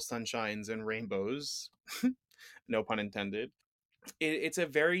not all sunshines and rainbows, no pun intended. It's a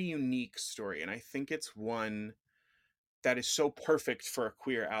very unique story, and I think it's one that is so perfect for a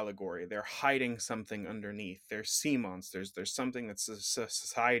queer allegory. They're hiding something underneath. They're sea monsters. There's something that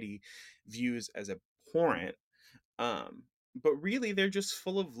society views as abhorrent. um but really, they're just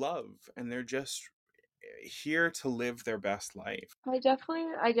full of love, and they're just here to live their best life. I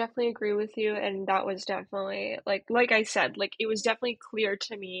definitely agree with you, and that was definitely like I said, like it was definitely clear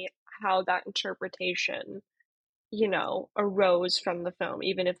to me how that interpretation, arose from the film,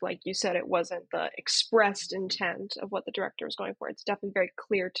 even if, like you said, it wasn't the expressed intent of what the director was going for. It's definitely very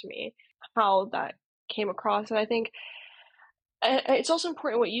clear to me how that came across, and I think it's also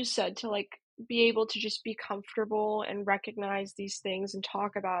important what you said to be able to just be comfortable and recognize these things and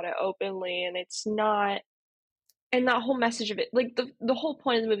talk about it openly, and it's not and that whole message of it, like the whole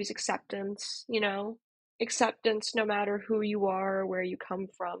point of the movie is acceptance, you know? Acceptance no matter who you are or where you come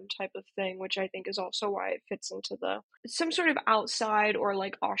from type of thing, which I think is also why it fits into the some sort of outside or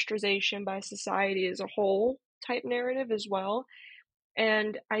like ostracization by society as a whole type narrative as well.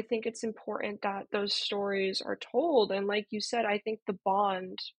 And I think it's important that those stories are told. And like you said, I think the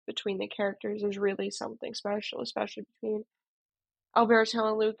bond between the characters is really something special, especially between Alberto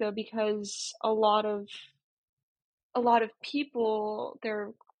and Luca, because a lot of people,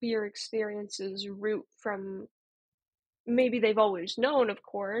 their queer experiences root from maybe they've always known, of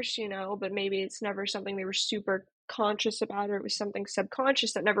course, but maybe it's never something they were super conscious about, or it was something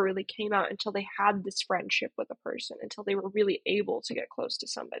subconscious that never really came out until they had this friendship with a person, until they were really able to get close to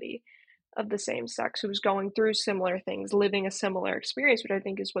somebody of the same sex who was going through similar things, living a similar experience, which I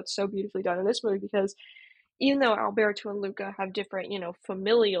think is what's so beautifully done in this movie because even though Alberto and Luca have different,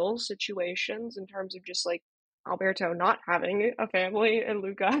 familial situations in terms of just like Alberto not having a family and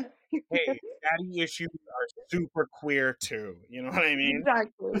Luca. Hey, daddy issues are super queer too. You know what I mean?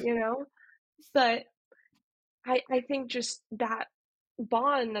 Exactly, but I think just that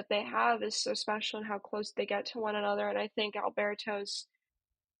bond that they have is so special and how close they get to one another. And I think Alberto's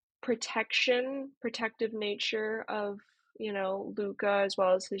protective nature of, Luca, as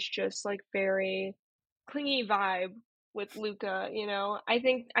well as his just like very clingy vibe with Luca, I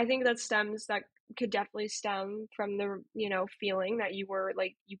think that could definitely stem from the, feeling that you were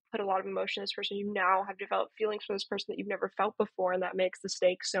like you put a lot of emotion in this person. You now have developed feelings for this person that you've never felt before, and that makes the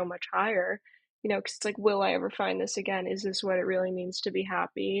stakes so much higher. Because it's like, will I ever find this again? Is this what it really means to be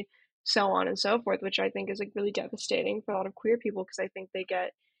happy? So on and so forth, which I think is like really devastating for a lot of queer people because I think they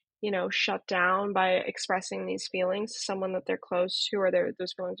get shut down by expressing these feelings to someone that they're close to, or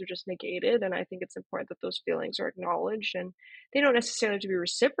those feelings are just negated. And I think it's important that those feelings are acknowledged and they don't necessarily have to be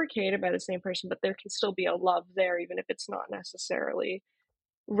reciprocated by the same person, but there can still be a love there, even if it's not necessarily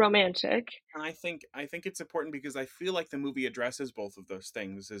romantic. And I think it's important because I feel like the movie addresses both of those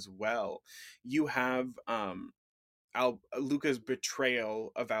things as well. You have Luca's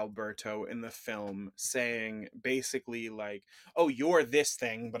betrayal of Alberto in the film, saying basically like, "Oh, you're this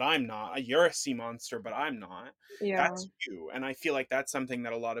thing, but I'm not. You're a sea monster, but I'm not. Yeah, That's you." And I feel like that's something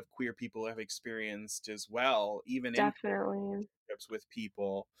that a lot of queer people have experienced as well, even in definitely. relationships with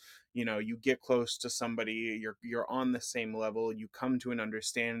people. You get close to somebody, you're on the same level, you come to an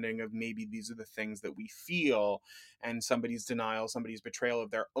understanding of maybe these are the things that we feel, and somebody's denial, somebody's betrayal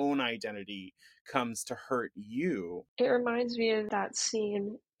of their own identity comes to hurt you. It reminds me of that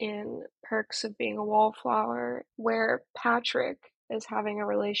scene in Perks of Being a Wallflower where Patrick is having a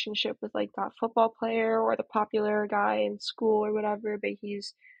relationship with like that football player or the popular guy in school or whatever, but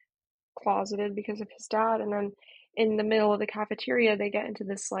he's closeted because of his dad. And then in the middle of the cafeteria, they get into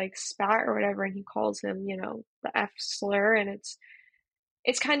this like spat or whatever, and he calls him, the F slur. And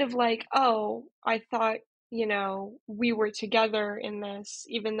it's kind of like, oh, I thought, we were together in this,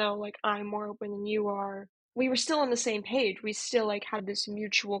 even though like I'm more open than you are. We were still on the same page. We still like had this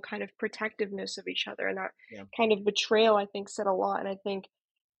mutual kind of protectiveness of each other. And that Yeah, kind of betrayal, I think, said a lot. And I think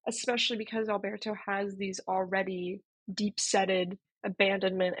especially because Alberto has these already deep-setted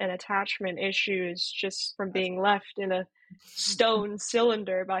abandonment and attachment issues just from that's being left in a stone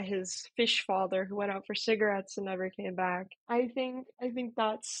cylinder by his fish father who went out for cigarettes and never came back. I think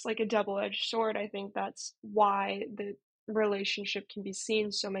that's like a double-edged sword. I think that's why the relationship can be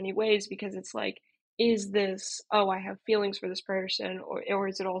seen so many ways because it's like, is this, oh, I have feelings for this person, or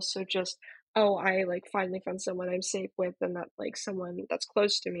is it also just, oh, I like finally found someone I'm safe with and that like someone that's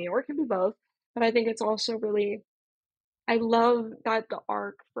close to me, or it can be both. But I think it's also really, I love that the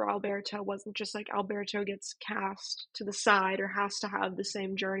arc for Alberto wasn't just like Alberto gets cast to the side or has to have the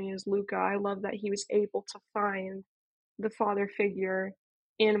same journey as Luca. I love that he was able to find the father figure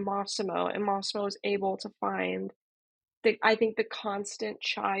in Massimo, and Massimo was able to find I think the constant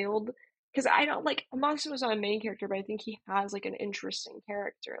child, because I don't like Massimo's not a main character, but I think he has like an interesting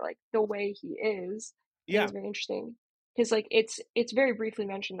character, like the way he is. I think yeah, it's very interesting because like it's very briefly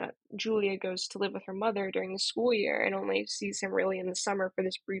mentioned that Julia goes to live with her mother during the school year and only sees him really in the summer for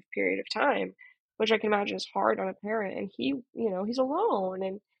this brief period of time, which I can imagine is hard on a parent. And he's alone,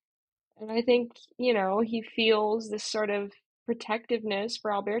 and I think, he feels this sort of protectiveness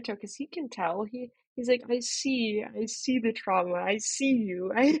for Alberto because he can tell he's like, I see the trauma, I see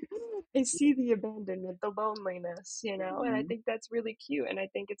you, I see the abandonment, the loneliness, and I mhm, think that's really cute, and I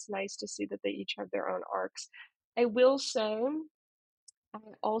think it's nice to see that they each have their own arcs. I will say, I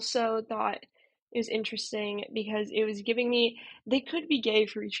also thought it was interesting because it was giving me they could be gay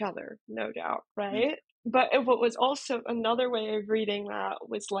for each other, no doubt, mm, right? But what was also another way of reading that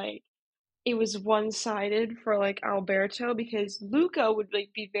was like it was one-sided for, like, Alberto because Luca would,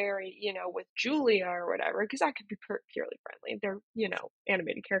 like, be very, with Julia or whatever, because that could be purely friendly. They're,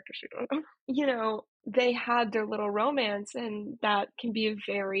 animated characters we don't know. They had their little romance, and that can be a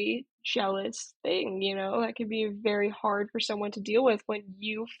very jealous thing, That can be very hard for someone to deal with when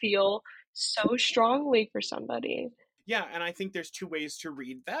you feel so strongly for somebody. Yeah, and I think there's two ways to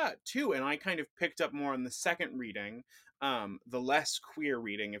read that too. And I kind of picked up more on the second reading, the less queer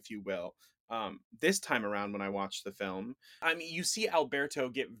reading, if you will. This time around when I watched the film, I mean, you see Alberto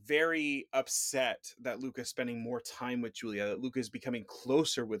get very upset that Luca's spending more time with Julia, that Luca's becoming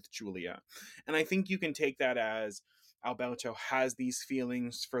closer with Julia. And I think you can take that as Alberto has these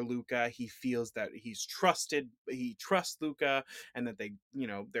feelings for Luca. He feels that he trusts Luca, and that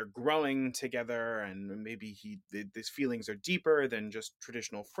they're growing together, and maybe these feelings are deeper than just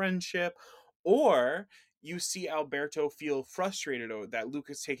traditional friendship. Or you see Alberto feel frustrated that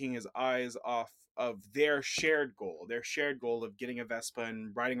Luca's taking his eyes off of their shared goal of getting a Vespa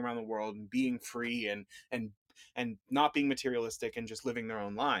and riding around the world and being free and not being materialistic and just living their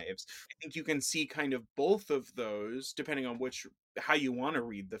own lives. I think you can see kind of both of those depending on which how you want to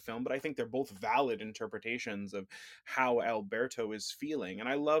read the film, but I think they're both valid interpretations of how Alberto is feeling. And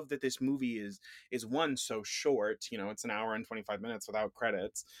I love that this movie is one so short, it's an hour and 25 minutes without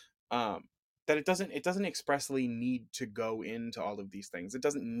credits. That it doesn't expressly need to go into all of these things. It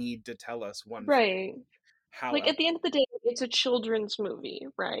doesn't need to tell us Right. how Like, at the end of the day, it's a children's movie,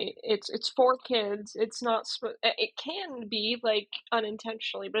 right? It's for kids. It's not it can be, like,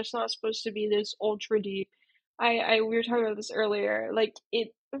 unintentionally, but it's not supposed to be this ultra deep. We were talking about this earlier, like,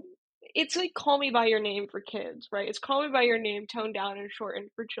 it's like Call Me by Your Name for kids, right? It's Call Me by Your Name toned down and shortened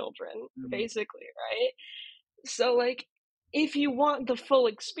for children, Mhm. basically, right? So, like, if you want the full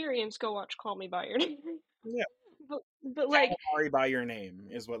experience, go watch Call Me by Your Name. Yeah, But, like, calamari by your name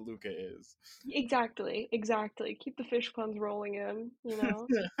is what Luca is. exactly, exactly. Keep the fish puns rolling in,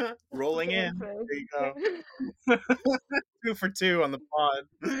 Rolling Organic in. There you fish. go. Two for two on the pod.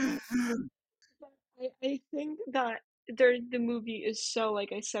 I think that the movie is so,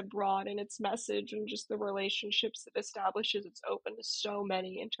 like I said, broad in its message and just the relationships it establishes. It's open to so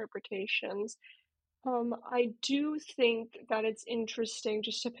many interpretations. I do think that it's interesting,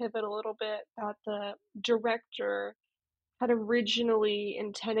 just to pivot a little bit, that the director had originally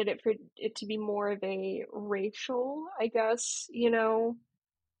intended it to be more of a racial, I guess,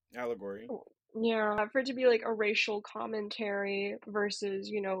 Allegory. yeah, for it to be like a racial commentary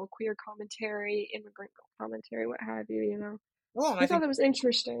versus, a queer commentary, immigrant commentary, what have you. Well, and I I thought think that was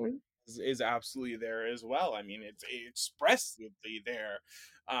interesting. is absolutely there as well. I mean, it's expressly there.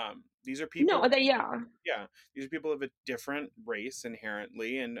 These are people, No, that yeah. yeah, these are people of a different race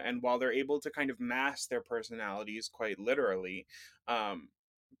inherently, and while they're able to kind of mask their personalities quite literally, um,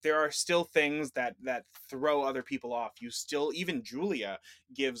 there are still things that throw other people off. You still, even Julia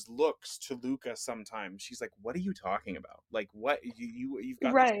gives looks to Luca sometimes. She's like, "What are you talking about? Like, what you've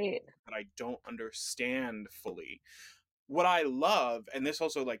got this Right. that I don't understand fully." What I love, and this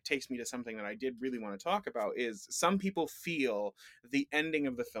also like takes me to something that I did really want to talk about, is some people feel the ending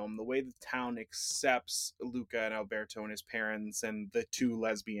of the film, the way the town accepts Luca and Alberto and his parents and the two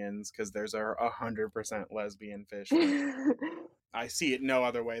lesbians, because there's a 100% lesbian fish for me. I see it no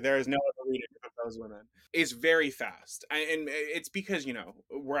other way. There is no other reading of those women. It's very fast, and it's because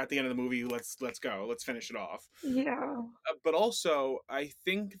we're at the end of the movie. Let's go. Let's finish it off. Yeah. But also, I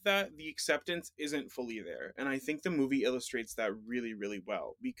think that the acceptance isn't fully there, and I think the movie illustrates that really, really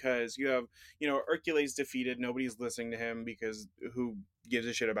well because you have, Hercules defeated. Nobody's listening to him because who gives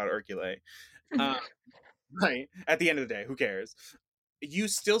a shit about Hercules? Uh, right. At the end of the day, who cares? You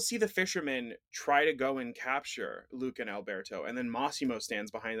still see the fishermen try to go and capture Luke and Alberto, and then Massimo stands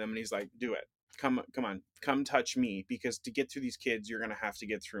behind them and he's like, "Do it. Come on, come touch me because to get through these kids, you're gonna have to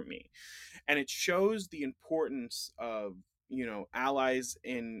get through me." And it shows the importance of allies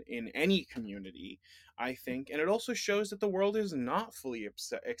in any community, I think. And it also shows that the world is not fully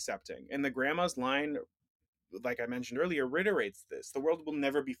accepting, and the grandma's line, like I mentioned earlier, reiterates this: the world will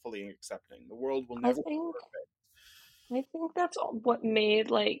never be fully accepting, the world will I never be think perfect. I think that's what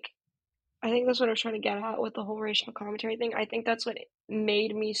made, like, I think that's what I was trying to get at with the whole racial commentary thing. I think that's what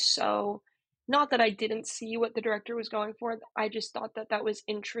made me so, not that I didn't see what the director was going for. I just thought that that was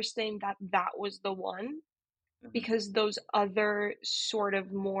interesting that that was the one, Mhm. because those other sort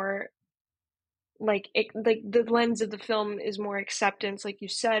of more like the lens of the film is more acceptance, like you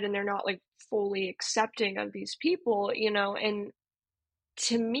said, and they're not like fully accepting of these people, and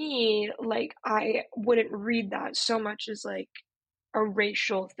to me, like, I wouldn't read that so much as like a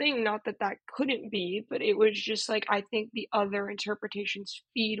racial thing, not that that couldn't be, but it was just like I think the other interpretations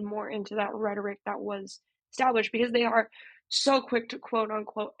feed more into that rhetoric that was established because they are so quick to quote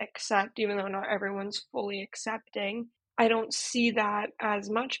unquote accept, even though not everyone's fully accepting. I don't see that as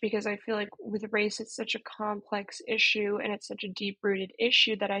much because I feel like with race, it's such a complex issue and it's such a deep rooted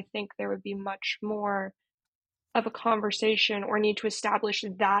issue that I think there would be much more of a conversation or need to establish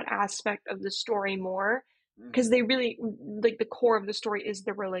that aspect of the story more because Hmm. they really like the core of the story is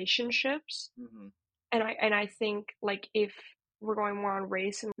the relationships. Hmm. And I think like if we're going more on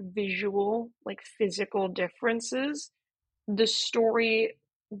race and visual like physical differences, the story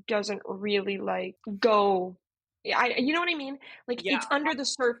doesn't really like go, you know what I mean? Like Yeah. it's under the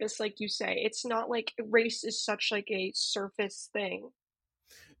surface, like you say. It's not like race is such like a surface thing.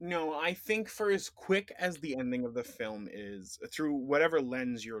 No, I think for as quick as the ending of the film is, through whatever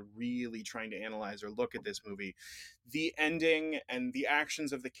lens you're really trying to analyze or look at this movie, the ending and the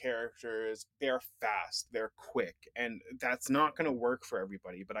actions of the characters, they're fast, they're quick, and that's not going to work for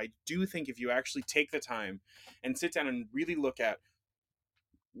everybody. But I do think if you actually take the time and sit down and really look at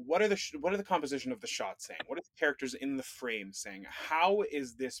what are the composition of the shots saying, what are the characters in the frame saying, how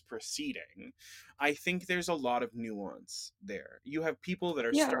is this proceeding, I think there's a lot of nuance there. You have people that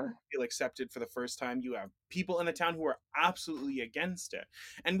are starting Yeah, to feel accepted for the first time, you have people in the town who are absolutely against it,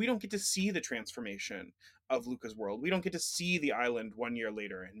 and we don't get to see the transformation of Luca's world. We don't get to see the island 1 year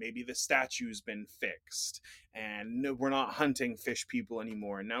later and maybe the statue's been fixed and we're not hunting fish people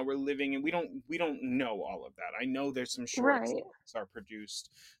anymore and now we're living, and we don't know all of that. I know there's some shorts right. that are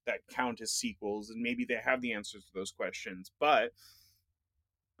produced that count as sequels, and maybe they have the answers to those questions. But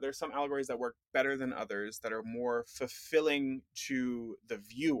there's some allegories that work better than others, that are more fulfilling to the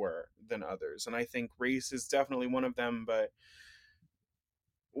viewer than others. And I think race is definitely one of them, but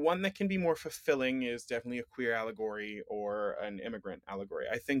one that can be more fulfilling is definitely a queer allegory or an immigrant allegory.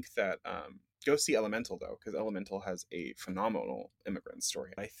 I think that go see Elemental though, because Elemental has a phenomenal immigrant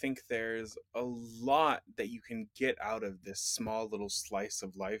story. I think there's a lot that you can get out of this small little slice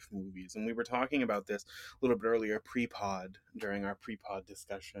of life movies, and we were talking about this a little bit earlier pre-pod during our pre-pod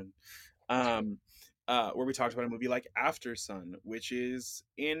discussion. Um, where we talked about a movie like After Sun, which is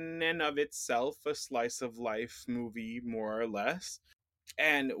in and of itself a slice of life movie, more or less.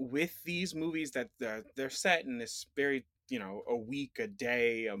 And with these movies that they're set in this very, a week, a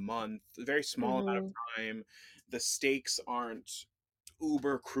day, a month, a very small amount Hmm. of time, the stakes aren't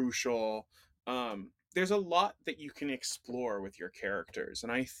uber crucial. There's a lot that you can explore with your characters,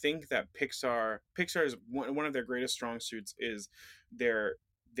 and I think that Pixar's one of their greatest strong suits is their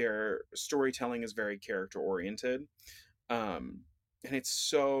their storytelling is very character oriented. um, and it's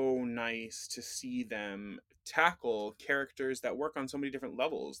so nice to see them tackle characters that work on so many different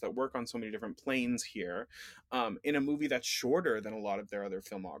levels, that work on so many different planes here, in a movie that's shorter than a lot of their other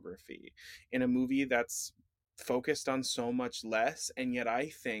filmography, in a movie that's focused on so much less and yet I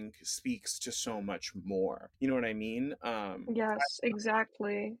think speaks to so much more. You know what I mean? Yes,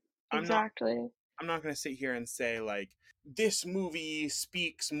 exactly. I'm not Exactly. I'm not going to sit here and say like this movie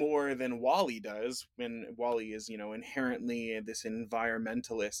speaks more than Wally does, when Wally is, inherently this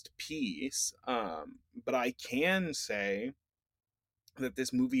environmentalist piece. But I can say that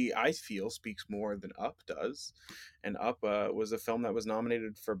this movie I feel speaks more than Up does, and Up was a film that was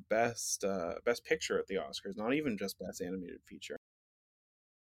nominated for best picture at the Oscars, not even just best animated feature.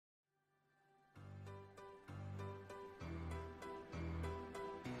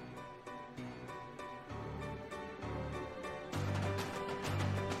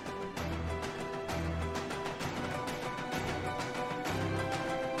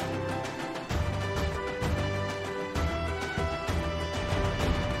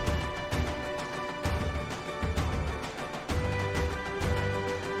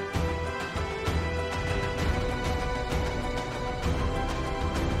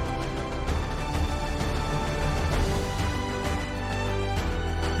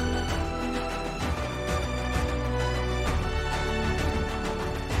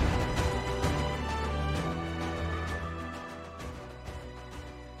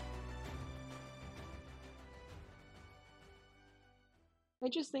 I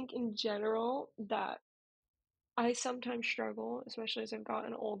just think in general that I sometimes struggle, especially as I've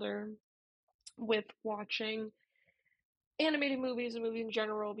gotten older, with watching animated movies and movies in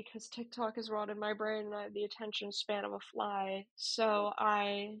general because TikTok has rotted my brain and I have the attention span of a fly. So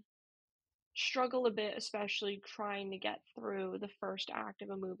I struggle a bit, especially trying to get through the first act of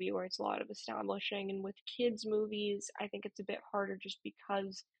a movie where it's a lot of establishing. And with kids' movies, I think it's a bit harder just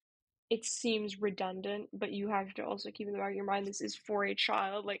because it seems redundant, but you have to also keep in the back of your mind this is for a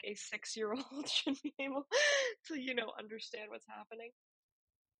child, like a 6-year-old should be able to, understand what's happening.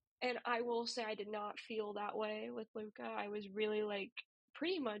 And I will say I did not feel that way with Luca. I was really, like,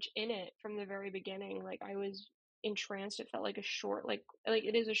 pretty much in it from the very beginning. Like, I was entranced. It felt like a short, like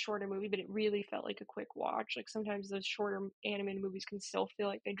it is a shorter movie, but it really felt like a quick watch. Like sometimes those shorter animated movies can still feel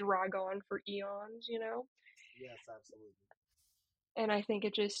like they drag on for eons, you know? Yes, absolutely. And I think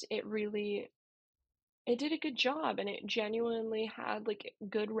it really it did a good job, and it genuinely had, like,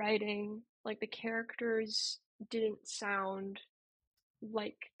 good writing. Like, the characters didn't sound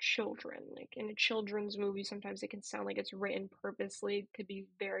like children. Like in a children's movie, sometimes it can sound like it's written purposely to be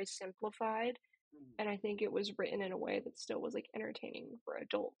very simplified. Mhm. And I think it was written in a way that still was like entertaining for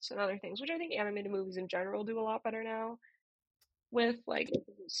adults and other things, which I think animated movies in general do a lot better now with like it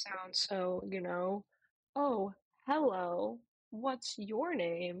doesn't sound so, oh, hello, what's your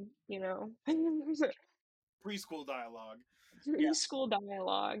name? There's a Preschool dialogue. preschool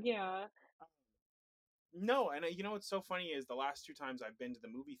dialogue, yeah. Yeah. No, and what's so funny is the last two times I've been to the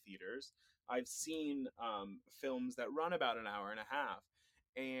movie theaters, I've seen films that run about an hour and a half,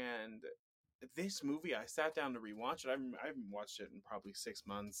 and this movie I sat down to rewatch it. I haven't watched it in probably 6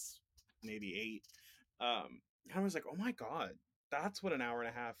 months, maybe eight. And I was like, oh my god, that's what an hour and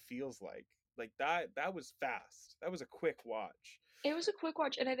a half feels like. Like that was fast. That was a quick watch. It was a quick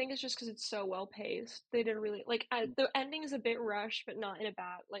watch, and I think it's just because it's so well paced. They didn't really the ending is a bit rushed, but not in a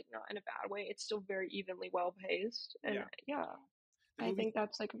bad way. It's still very evenly well paced, and Yeah, yeah, the I movie, think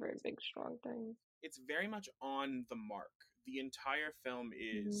that's like a very big strong thing. it's very much on the mark. The entire film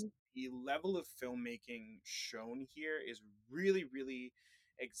is, Hmm. the level of filmmaking shown here is really, really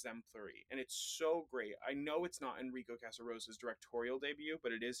exemplary, and it's so great. I know it's not Enrico Casarosa's directorial debut,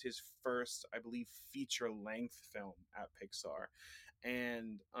 but it is his first, I believe, feature length film at Pixar,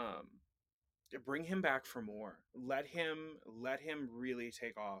 and bring him back for more. Let him really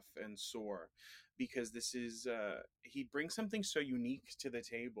take off and soar, because this is he brings something so unique to the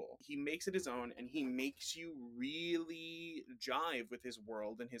table. He makes it his own, and he makes you really jive with his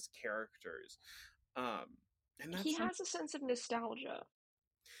world and his characters. um and He that's has a sense of nostalgia.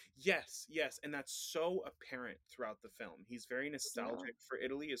 Yes, yes, and that's so apparent throughout the film. He's very Yeah, nostalgic for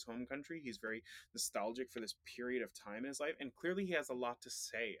Italy, his home country. He's very nostalgic for this period of time in his life, and clearly he has a lot to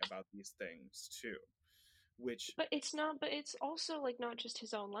say about these things too, which but it's also like not just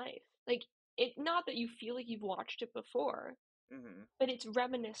his own life. Like it, not that you feel like you've watched it before, mhm. but it's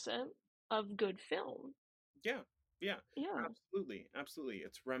reminiscent of good film. Yeah, yeah, Yeah. absolutely, absolutely.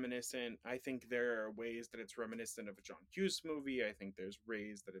 It's reminiscent. I think there are ways that it's reminiscent of a John Hughes movie. I think there's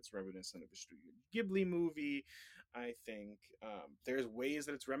ways that it's reminiscent of a Studio Ghibli movie. I think there's ways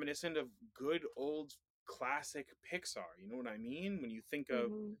that it's reminiscent of good old classic Pixar. You know what I mean? When you think of,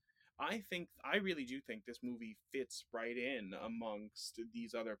 Hmm. I really do think this movie fits right in amongst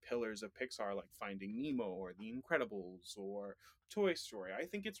these other pillars of Pixar, like Finding Nemo or The Incredibles or Toy Story. I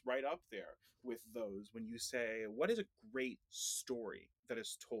think it's right up there with those when you say, what is a great story that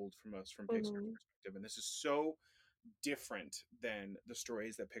is told from Pixar's Hmm. perspective? And this is so different than the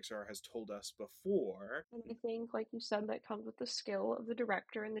stories that Pixar has told us before. And I think, like you said, that comes with the skill of the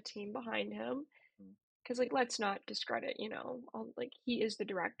director and the team behind him. Because, like, let's not discredit, like, he is the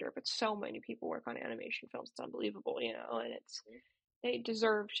director, but so many people work on animation films. It's unbelievable, and they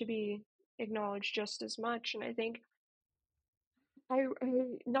deserve to be acknowledged just as much. And I think,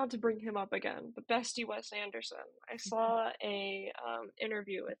 not to bring him up again, but Bestie Wes Anderson, I saw a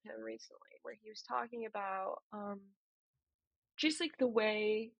interview with him recently where he was talking about just like the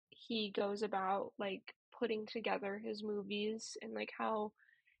way he goes about like putting together his movies and like how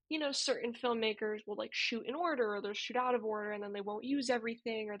certain filmmakers will like shoot in order or they'll shoot out of order and then they won't use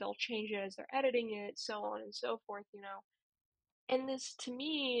everything or they'll change it as they're editing it, so on and so forth. And this to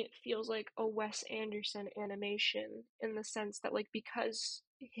me feels like a Wes Anderson animation in the sense that like because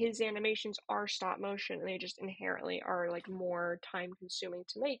his animations are stop motion and they just inherently are like more time consuming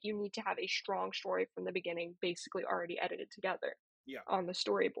to make, you need to have a strong story from the beginning, basically already edited together Yeah, on the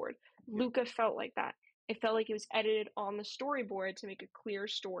storyboard. yeah. Luca felt like that. It felt like it was edited on the storyboard to make a clear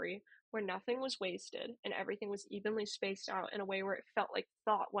story where nothing was wasted and everything was evenly spaced out in a way where it felt like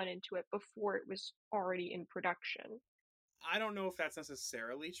thought went into it before it was already in production. I don't know if that's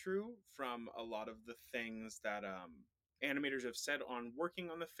necessarily true from a lot of the things that animators have said on working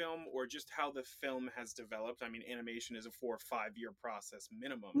on the film, or just how the film has developed. I mean, animation is a 4 or 5 year process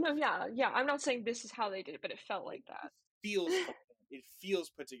minimum. No, yeah, yeah. I'm not saying this is how they did it, but it felt like that. Feels it feels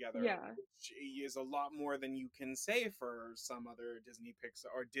put together, Yeah, which is a lot more than you can say for some other Disney Pixar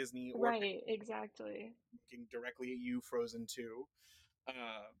or Disney or Pixar right, exactly. looking directly at you, Frozen 2. Uh,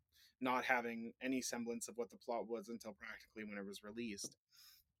 not having any semblance of what the plot was until practically when it was released.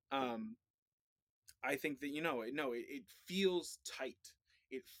 Um, I think that it feels tight.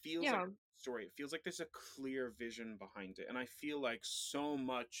 It feels like Yeah, a story. It feels like there's a clear vision behind it, and I feel like so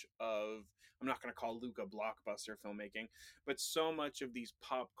much of, I'm not going to call Luca blockbuster filmmaking, but so much of these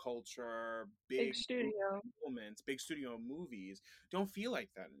pop culture big big studio. moments, big studio movies don't feel like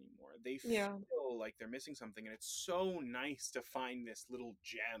that anymore. They Yeah. feel like they're missing something, and it's so nice to find this little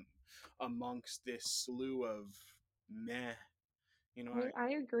gem amongst this slew of meh. You know what I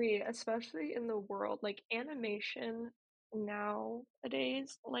mean? I agree, especially in the world like animation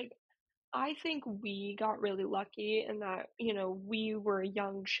nowadays. Like I think we got really lucky in that, we were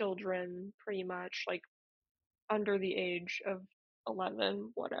young children pretty much like under the age of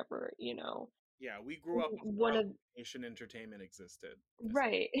 11, whatever. Yeah, we grew up One before of Asian entertainment existed.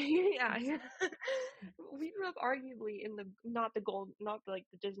 Right. Yeah, yeah. We grew up arguably in the not the gold not like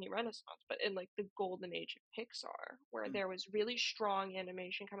the Disney Renaissance, but in like the golden age of Pixar, where Mm, there was really strong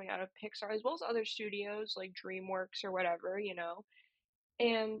animation coming out of Pixar as well as other studios like DreamWorks or whatever.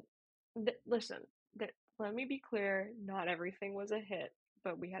 And listen, that let me be clear, not everything was a hit,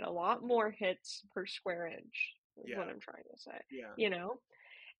 but we had a lot more hits per square inch, is yeah, what I'm trying to say, yeah. you know?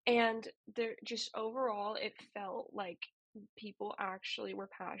 And there just overall, it felt like people actually were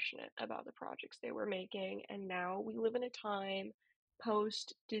passionate about the projects they were making. And now we live in a time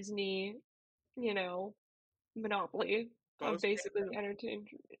post Disney, you know, monopoly of Post basically the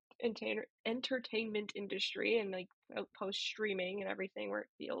entertainment industry and like post streaming and everything where it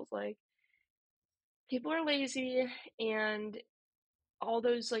feels like people are lazy and all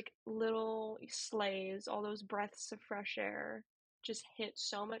those like little slays, all those breaths of fresh air just hit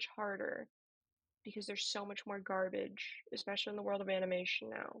so much harder because there's so much more garbage, especially in the world of animation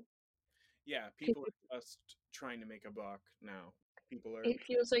now. yeah, 'Cause people are just trying to make a buck now. People are it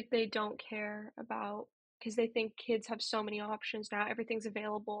feels like they don't care about because they think kids have so many options now. Everything's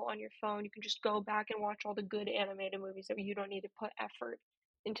available on your phone. You can just go back and watch all the good animated movies that you don't need to put effort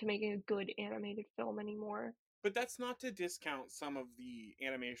into making a good animated film anymore. but that's not to discount some of the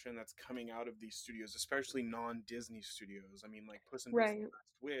animation that's coming out of these studios, especially non-Disney studios. I mean, like Puss in Boots: Right. The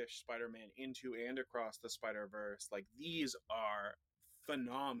Last Wish, Spider-Man Into and Across the Spider-Verse. Like these are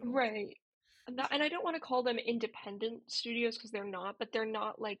phenomenal. Right. These are, And I don't want to call them independent studios because they're not, but they're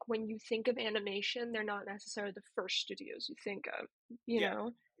not like when you think of animation, they're not necessarily the first studios you think of, you yeah,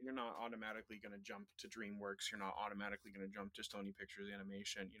 know? you're not automatically going to jump to DreamWorks. You're not automatically going to jump to Sony Pictures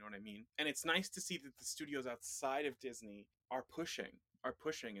Animation. You know what I mean? And it's nice to see that the studios outside of Disney are pushing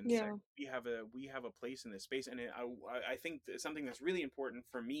and saying Yeah. we have a place in this space. And I think something that's really important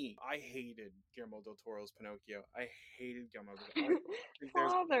for me. I hated Guillermo del Toro's Pinocchio. I hated Guillermo del Toro. I think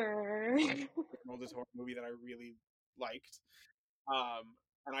there's Father. a Guillermo del Toro movie that I really liked.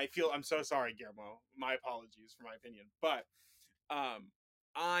 And I'm so sorry, Guillermo. My apologies for my opinion, but um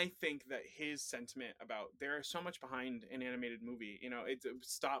I think that his sentiment about there is so much behind an animated movie,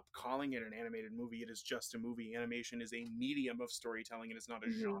 stop calling it an animated movie. It is just a movie. Animation is a medium of storytelling. It is not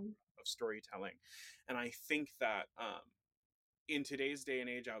a genre Hmm. of storytelling. And I think that in today's day and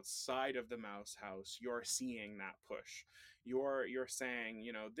age, outside of the Mouse House, you're seeing that push. You're saying,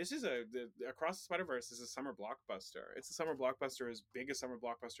 this is Across the Spider Verse is a summer blockbuster. It's a summer blockbuster as big as summer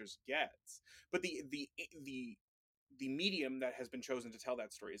blockbusters gets. But the medium that has been chosen to tell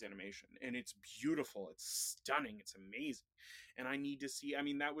that story is animation, and it's beautiful, it's stunning, it's amazing. And I need to see, I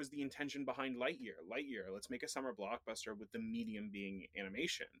mean, that was the intention behind Lightyear. Let's make a summer blockbuster with the medium being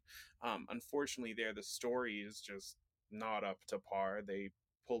animation. Unfortunately, there the story is just not up to par. They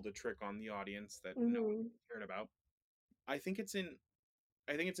pulled a trick on the audience that no Hmm. one cared about. I think it's in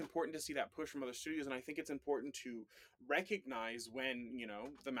I think it's important to see that push from other studios, and I think it's important to recognize when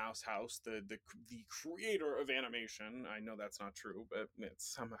the Mouse House, the creator of animation. I know that's not true, but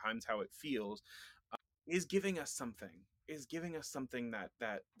it's sometimes how it feels. Is giving us something. Is giving us something that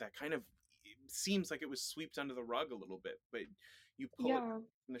kind of seems like it was swept under the rug a little bit, but you pull it Yeah.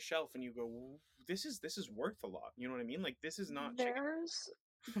 from the shelf and you go, this is worth a lot. You know what I mean? Like this is not chicken. There's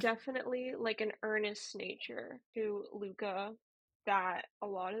definitely like an earnest nature to Luca that a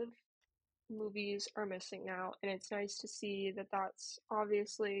lot of movies are missing now. And it's nice to see that that's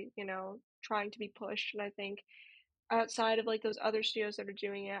obviously, trying to be pushed. And I think outside of like those other studios that are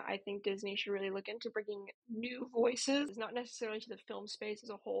doing it, I think Disney should really look into bringing new voices, not necessarily to the film space as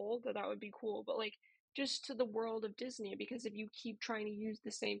a whole, though that would be cool, but like just to the world of Disney. Because if you keep trying to use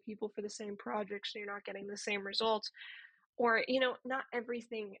the same people for the same projects, you're not getting the same results. Or, not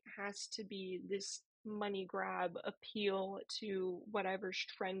everything has to be this money grab appeal to whatever's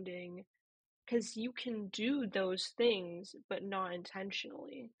trending, because you can do those things, but not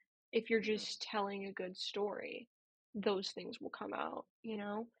intentionally. if you're Mhm. just telling a good story, those things will come out, you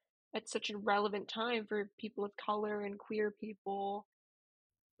know? At such a relevant time for people of color and queer people,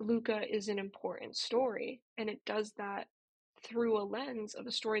 Luca is an important story, and it does that through a lens of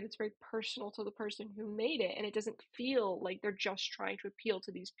a story that's very personal to the person who made it, and it doesn't feel like they're just trying to appeal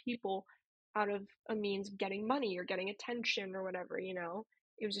to these people out of a means of getting money or getting attention or whatever, you know?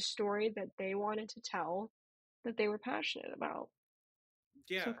 It was a story that they wanted to tell, that they were passionate about. So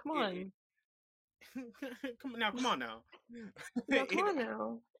Yeah, come it on. come on now. Now come it on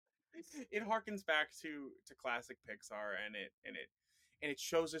now. it harkens back to classic Pixar, and it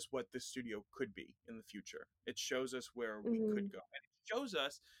shows us what the studio could be in the future. It shows us where we could Mhm. go, and it shows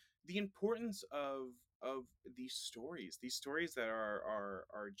us the importance of these stories that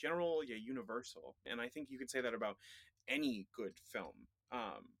are general yet universal. And I think you could say that about any good film.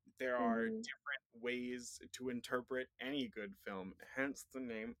 There are Mhm. different ways to interpret any good film, hence the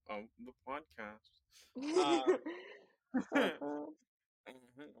name of the podcast. Uh-huh.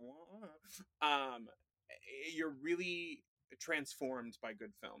 um you're really transformed by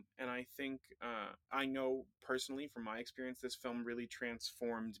good film, and I think I know personally from my experience this film really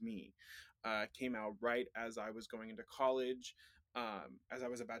transformed me. Came out right as I was going into college, as I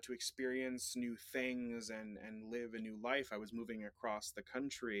was about to experience new things and live a new life. I was moving across the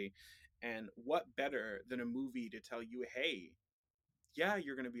country, and what better than a movie to tell you, hey, yeah,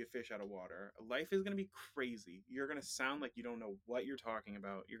 you're going to be a fish out of water. Life is going to be crazy. You're going to sound like you don't know what you're talking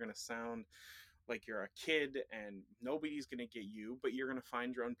about. You're going to sound like you're a kid and nobody's going to get you, but you're going to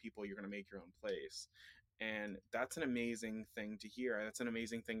find your own people. You're going to make your own place. And that's an amazing thing to hear. That's an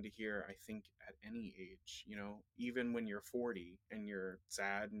amazing thing to hear, I think, at any age. Even when you're 40 and you're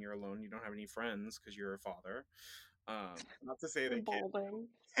sad and you're alone, you don't have any friends because you're a father. Not to say You're that balding.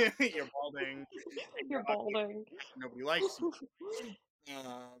 you're balding and You're you're ugly, balding. nobody likes you.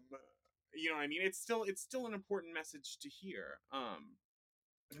 um you know what I mean? It's still an important message to hear.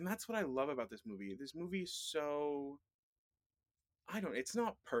 And that's what I love about this movie. This movie is so, I don't, it's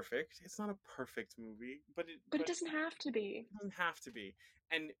not perfect, it's not a perfect movie, but it But it but doesn't have to be. it doesn't have to be.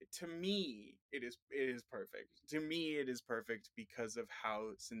 And to me it is perfect. To me it is perfect because of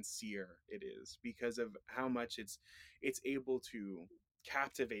how sincere it is, because of how much it's able to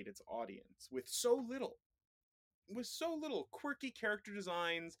captivate its audience with so little quirky character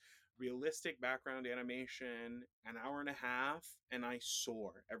designs, realistic background animation, an hour and a half, and I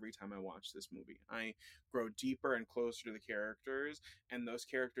soar every time I watch this movie. I grow deeper and closer to the characters, and those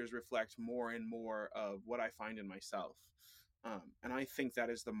characters reflect more and more of what I find in myself. And I think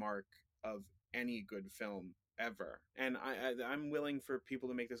that is the mark of any good film ever. And I'm willing for people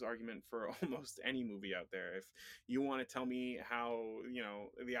to make this argument for almost any movie out there. If you want to tell me how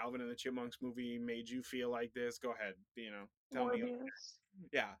the Alvin and the Chipmunks movie made you feel like this, go ahead. Tell me. Morbius.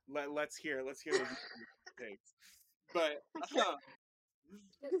 Yeah, let's hear those takes. But uh,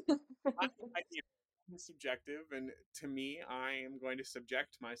 it's subjective, and to me, I am going to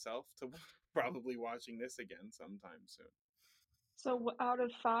subject myself to probably watching this again sometime soon. So out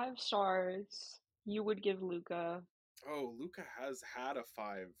of 5 stars, you would give Luca. Oh, Luca has had a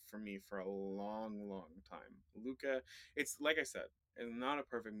 5 for me for a long, long time. Luca, it's like I said, it's not a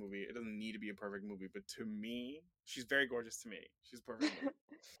perfect movie. It doesn't need to be a perfect movie, but to me, she's very gorgeous to me. She's a perfect movie.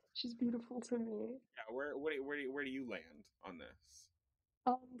 She's beautiful to me. Yeah, where do you land on this?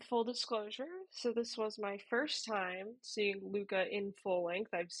 Full disclosure, so this was my first time seeing Luca in full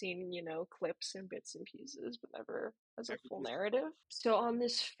length. I've seen, clips and bits and pieces, but never as a full Everything's narrative. So on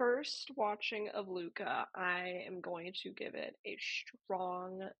this first watching of Luca, I am going to give it a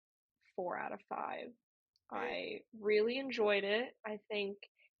strong 4 out of 5. oh I really enjoyed it. I think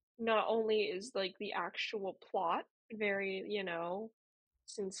not only is like the actual plot very,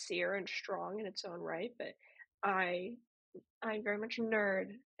 sincere and strong in its own right, but I I'm very much a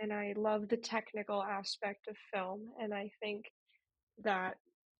nerd and I love the technical aspect of film, and I think that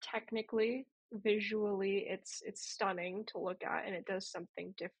technically, visually, it's stunning to look at and it does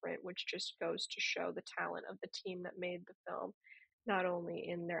something different, which just goes to show the talent of the team that made the film, not only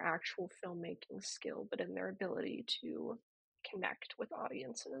in their actual filmmaking skill, but in their ability to connect with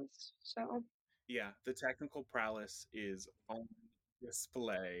audiences. So, yeah, the technical prowess is on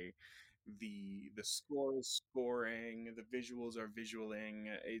display. The score is scoring, the visuals are visualing.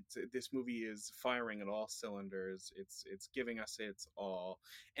 This movie is firing at all cylinders. It's giving us its all,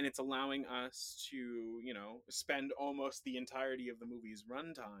 and it's allowing us to spend almost the entirety of the movie's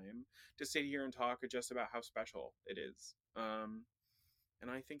runtime to sit here and talk just about how special it is. And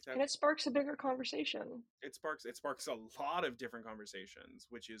I think And it that's sparks a bigger conversation. it sparks a lot of different conversations,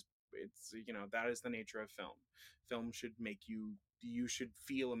 which is it's that is the nature of film. Film should make you should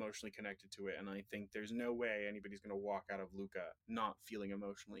feel emotionally connected to it, and I think there's no way anybody's going to walk out of Luca not feeling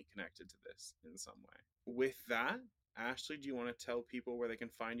emotionally connected to this in some way. With that, Ashley, do you want to tell people where they can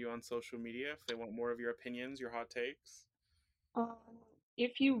find you on social media if they want more of your opinions, your hot takes? Um,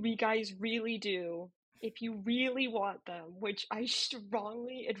 if you guys really do, if you really want them, which I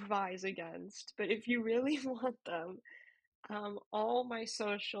strongly advise against, but if you really want them, all my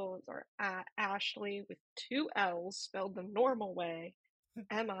socials are at Ashley with two L's spelled the normal way,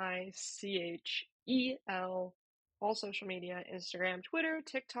 Michel. All social media, Instagram, Twitter,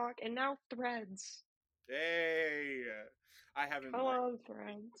 TikTok, and now Threads. Hey, I haven't Come on, opened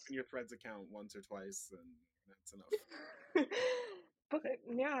Threads. your Threads account once or twice, and that's enough. But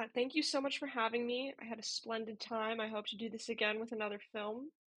yeah, thank you so much for having me. I had a splendid time. I hope to do this again with another film.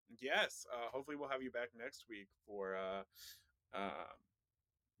 Yes, hopefully we'll have you back next week for uh,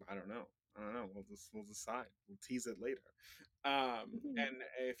 I don't know. I don't know. We'll decide. We'll tease it later. Mhm. And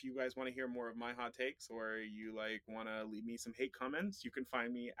if you guys want to hear more of my hot takes, or you like want to leave me some hate comments, you can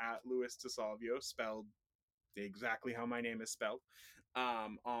find me at Louis DeSalvio, spelled exactly how my name is spelled,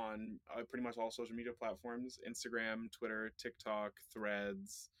 on pretty much all social media platforms: Instagram, Twitter, TikTok,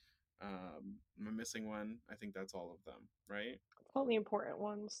 Threads. Am I missing one? I think that's all of them, right? All the important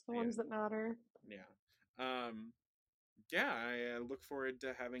ones, the Yeah, ones that matter. yeah. Um, yeah, I look forward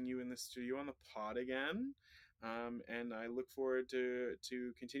to having you in the studio on the pod again. And I look forward to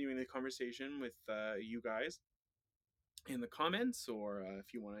continuing the conversation with you guys in the comments, or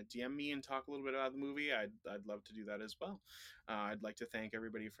if you want to DM me and talk a little bit about the movie, I'd love to do that as well. I'd like to thank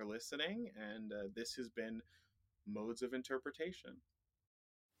everybody for listening, and this has been Modes of Interpretation.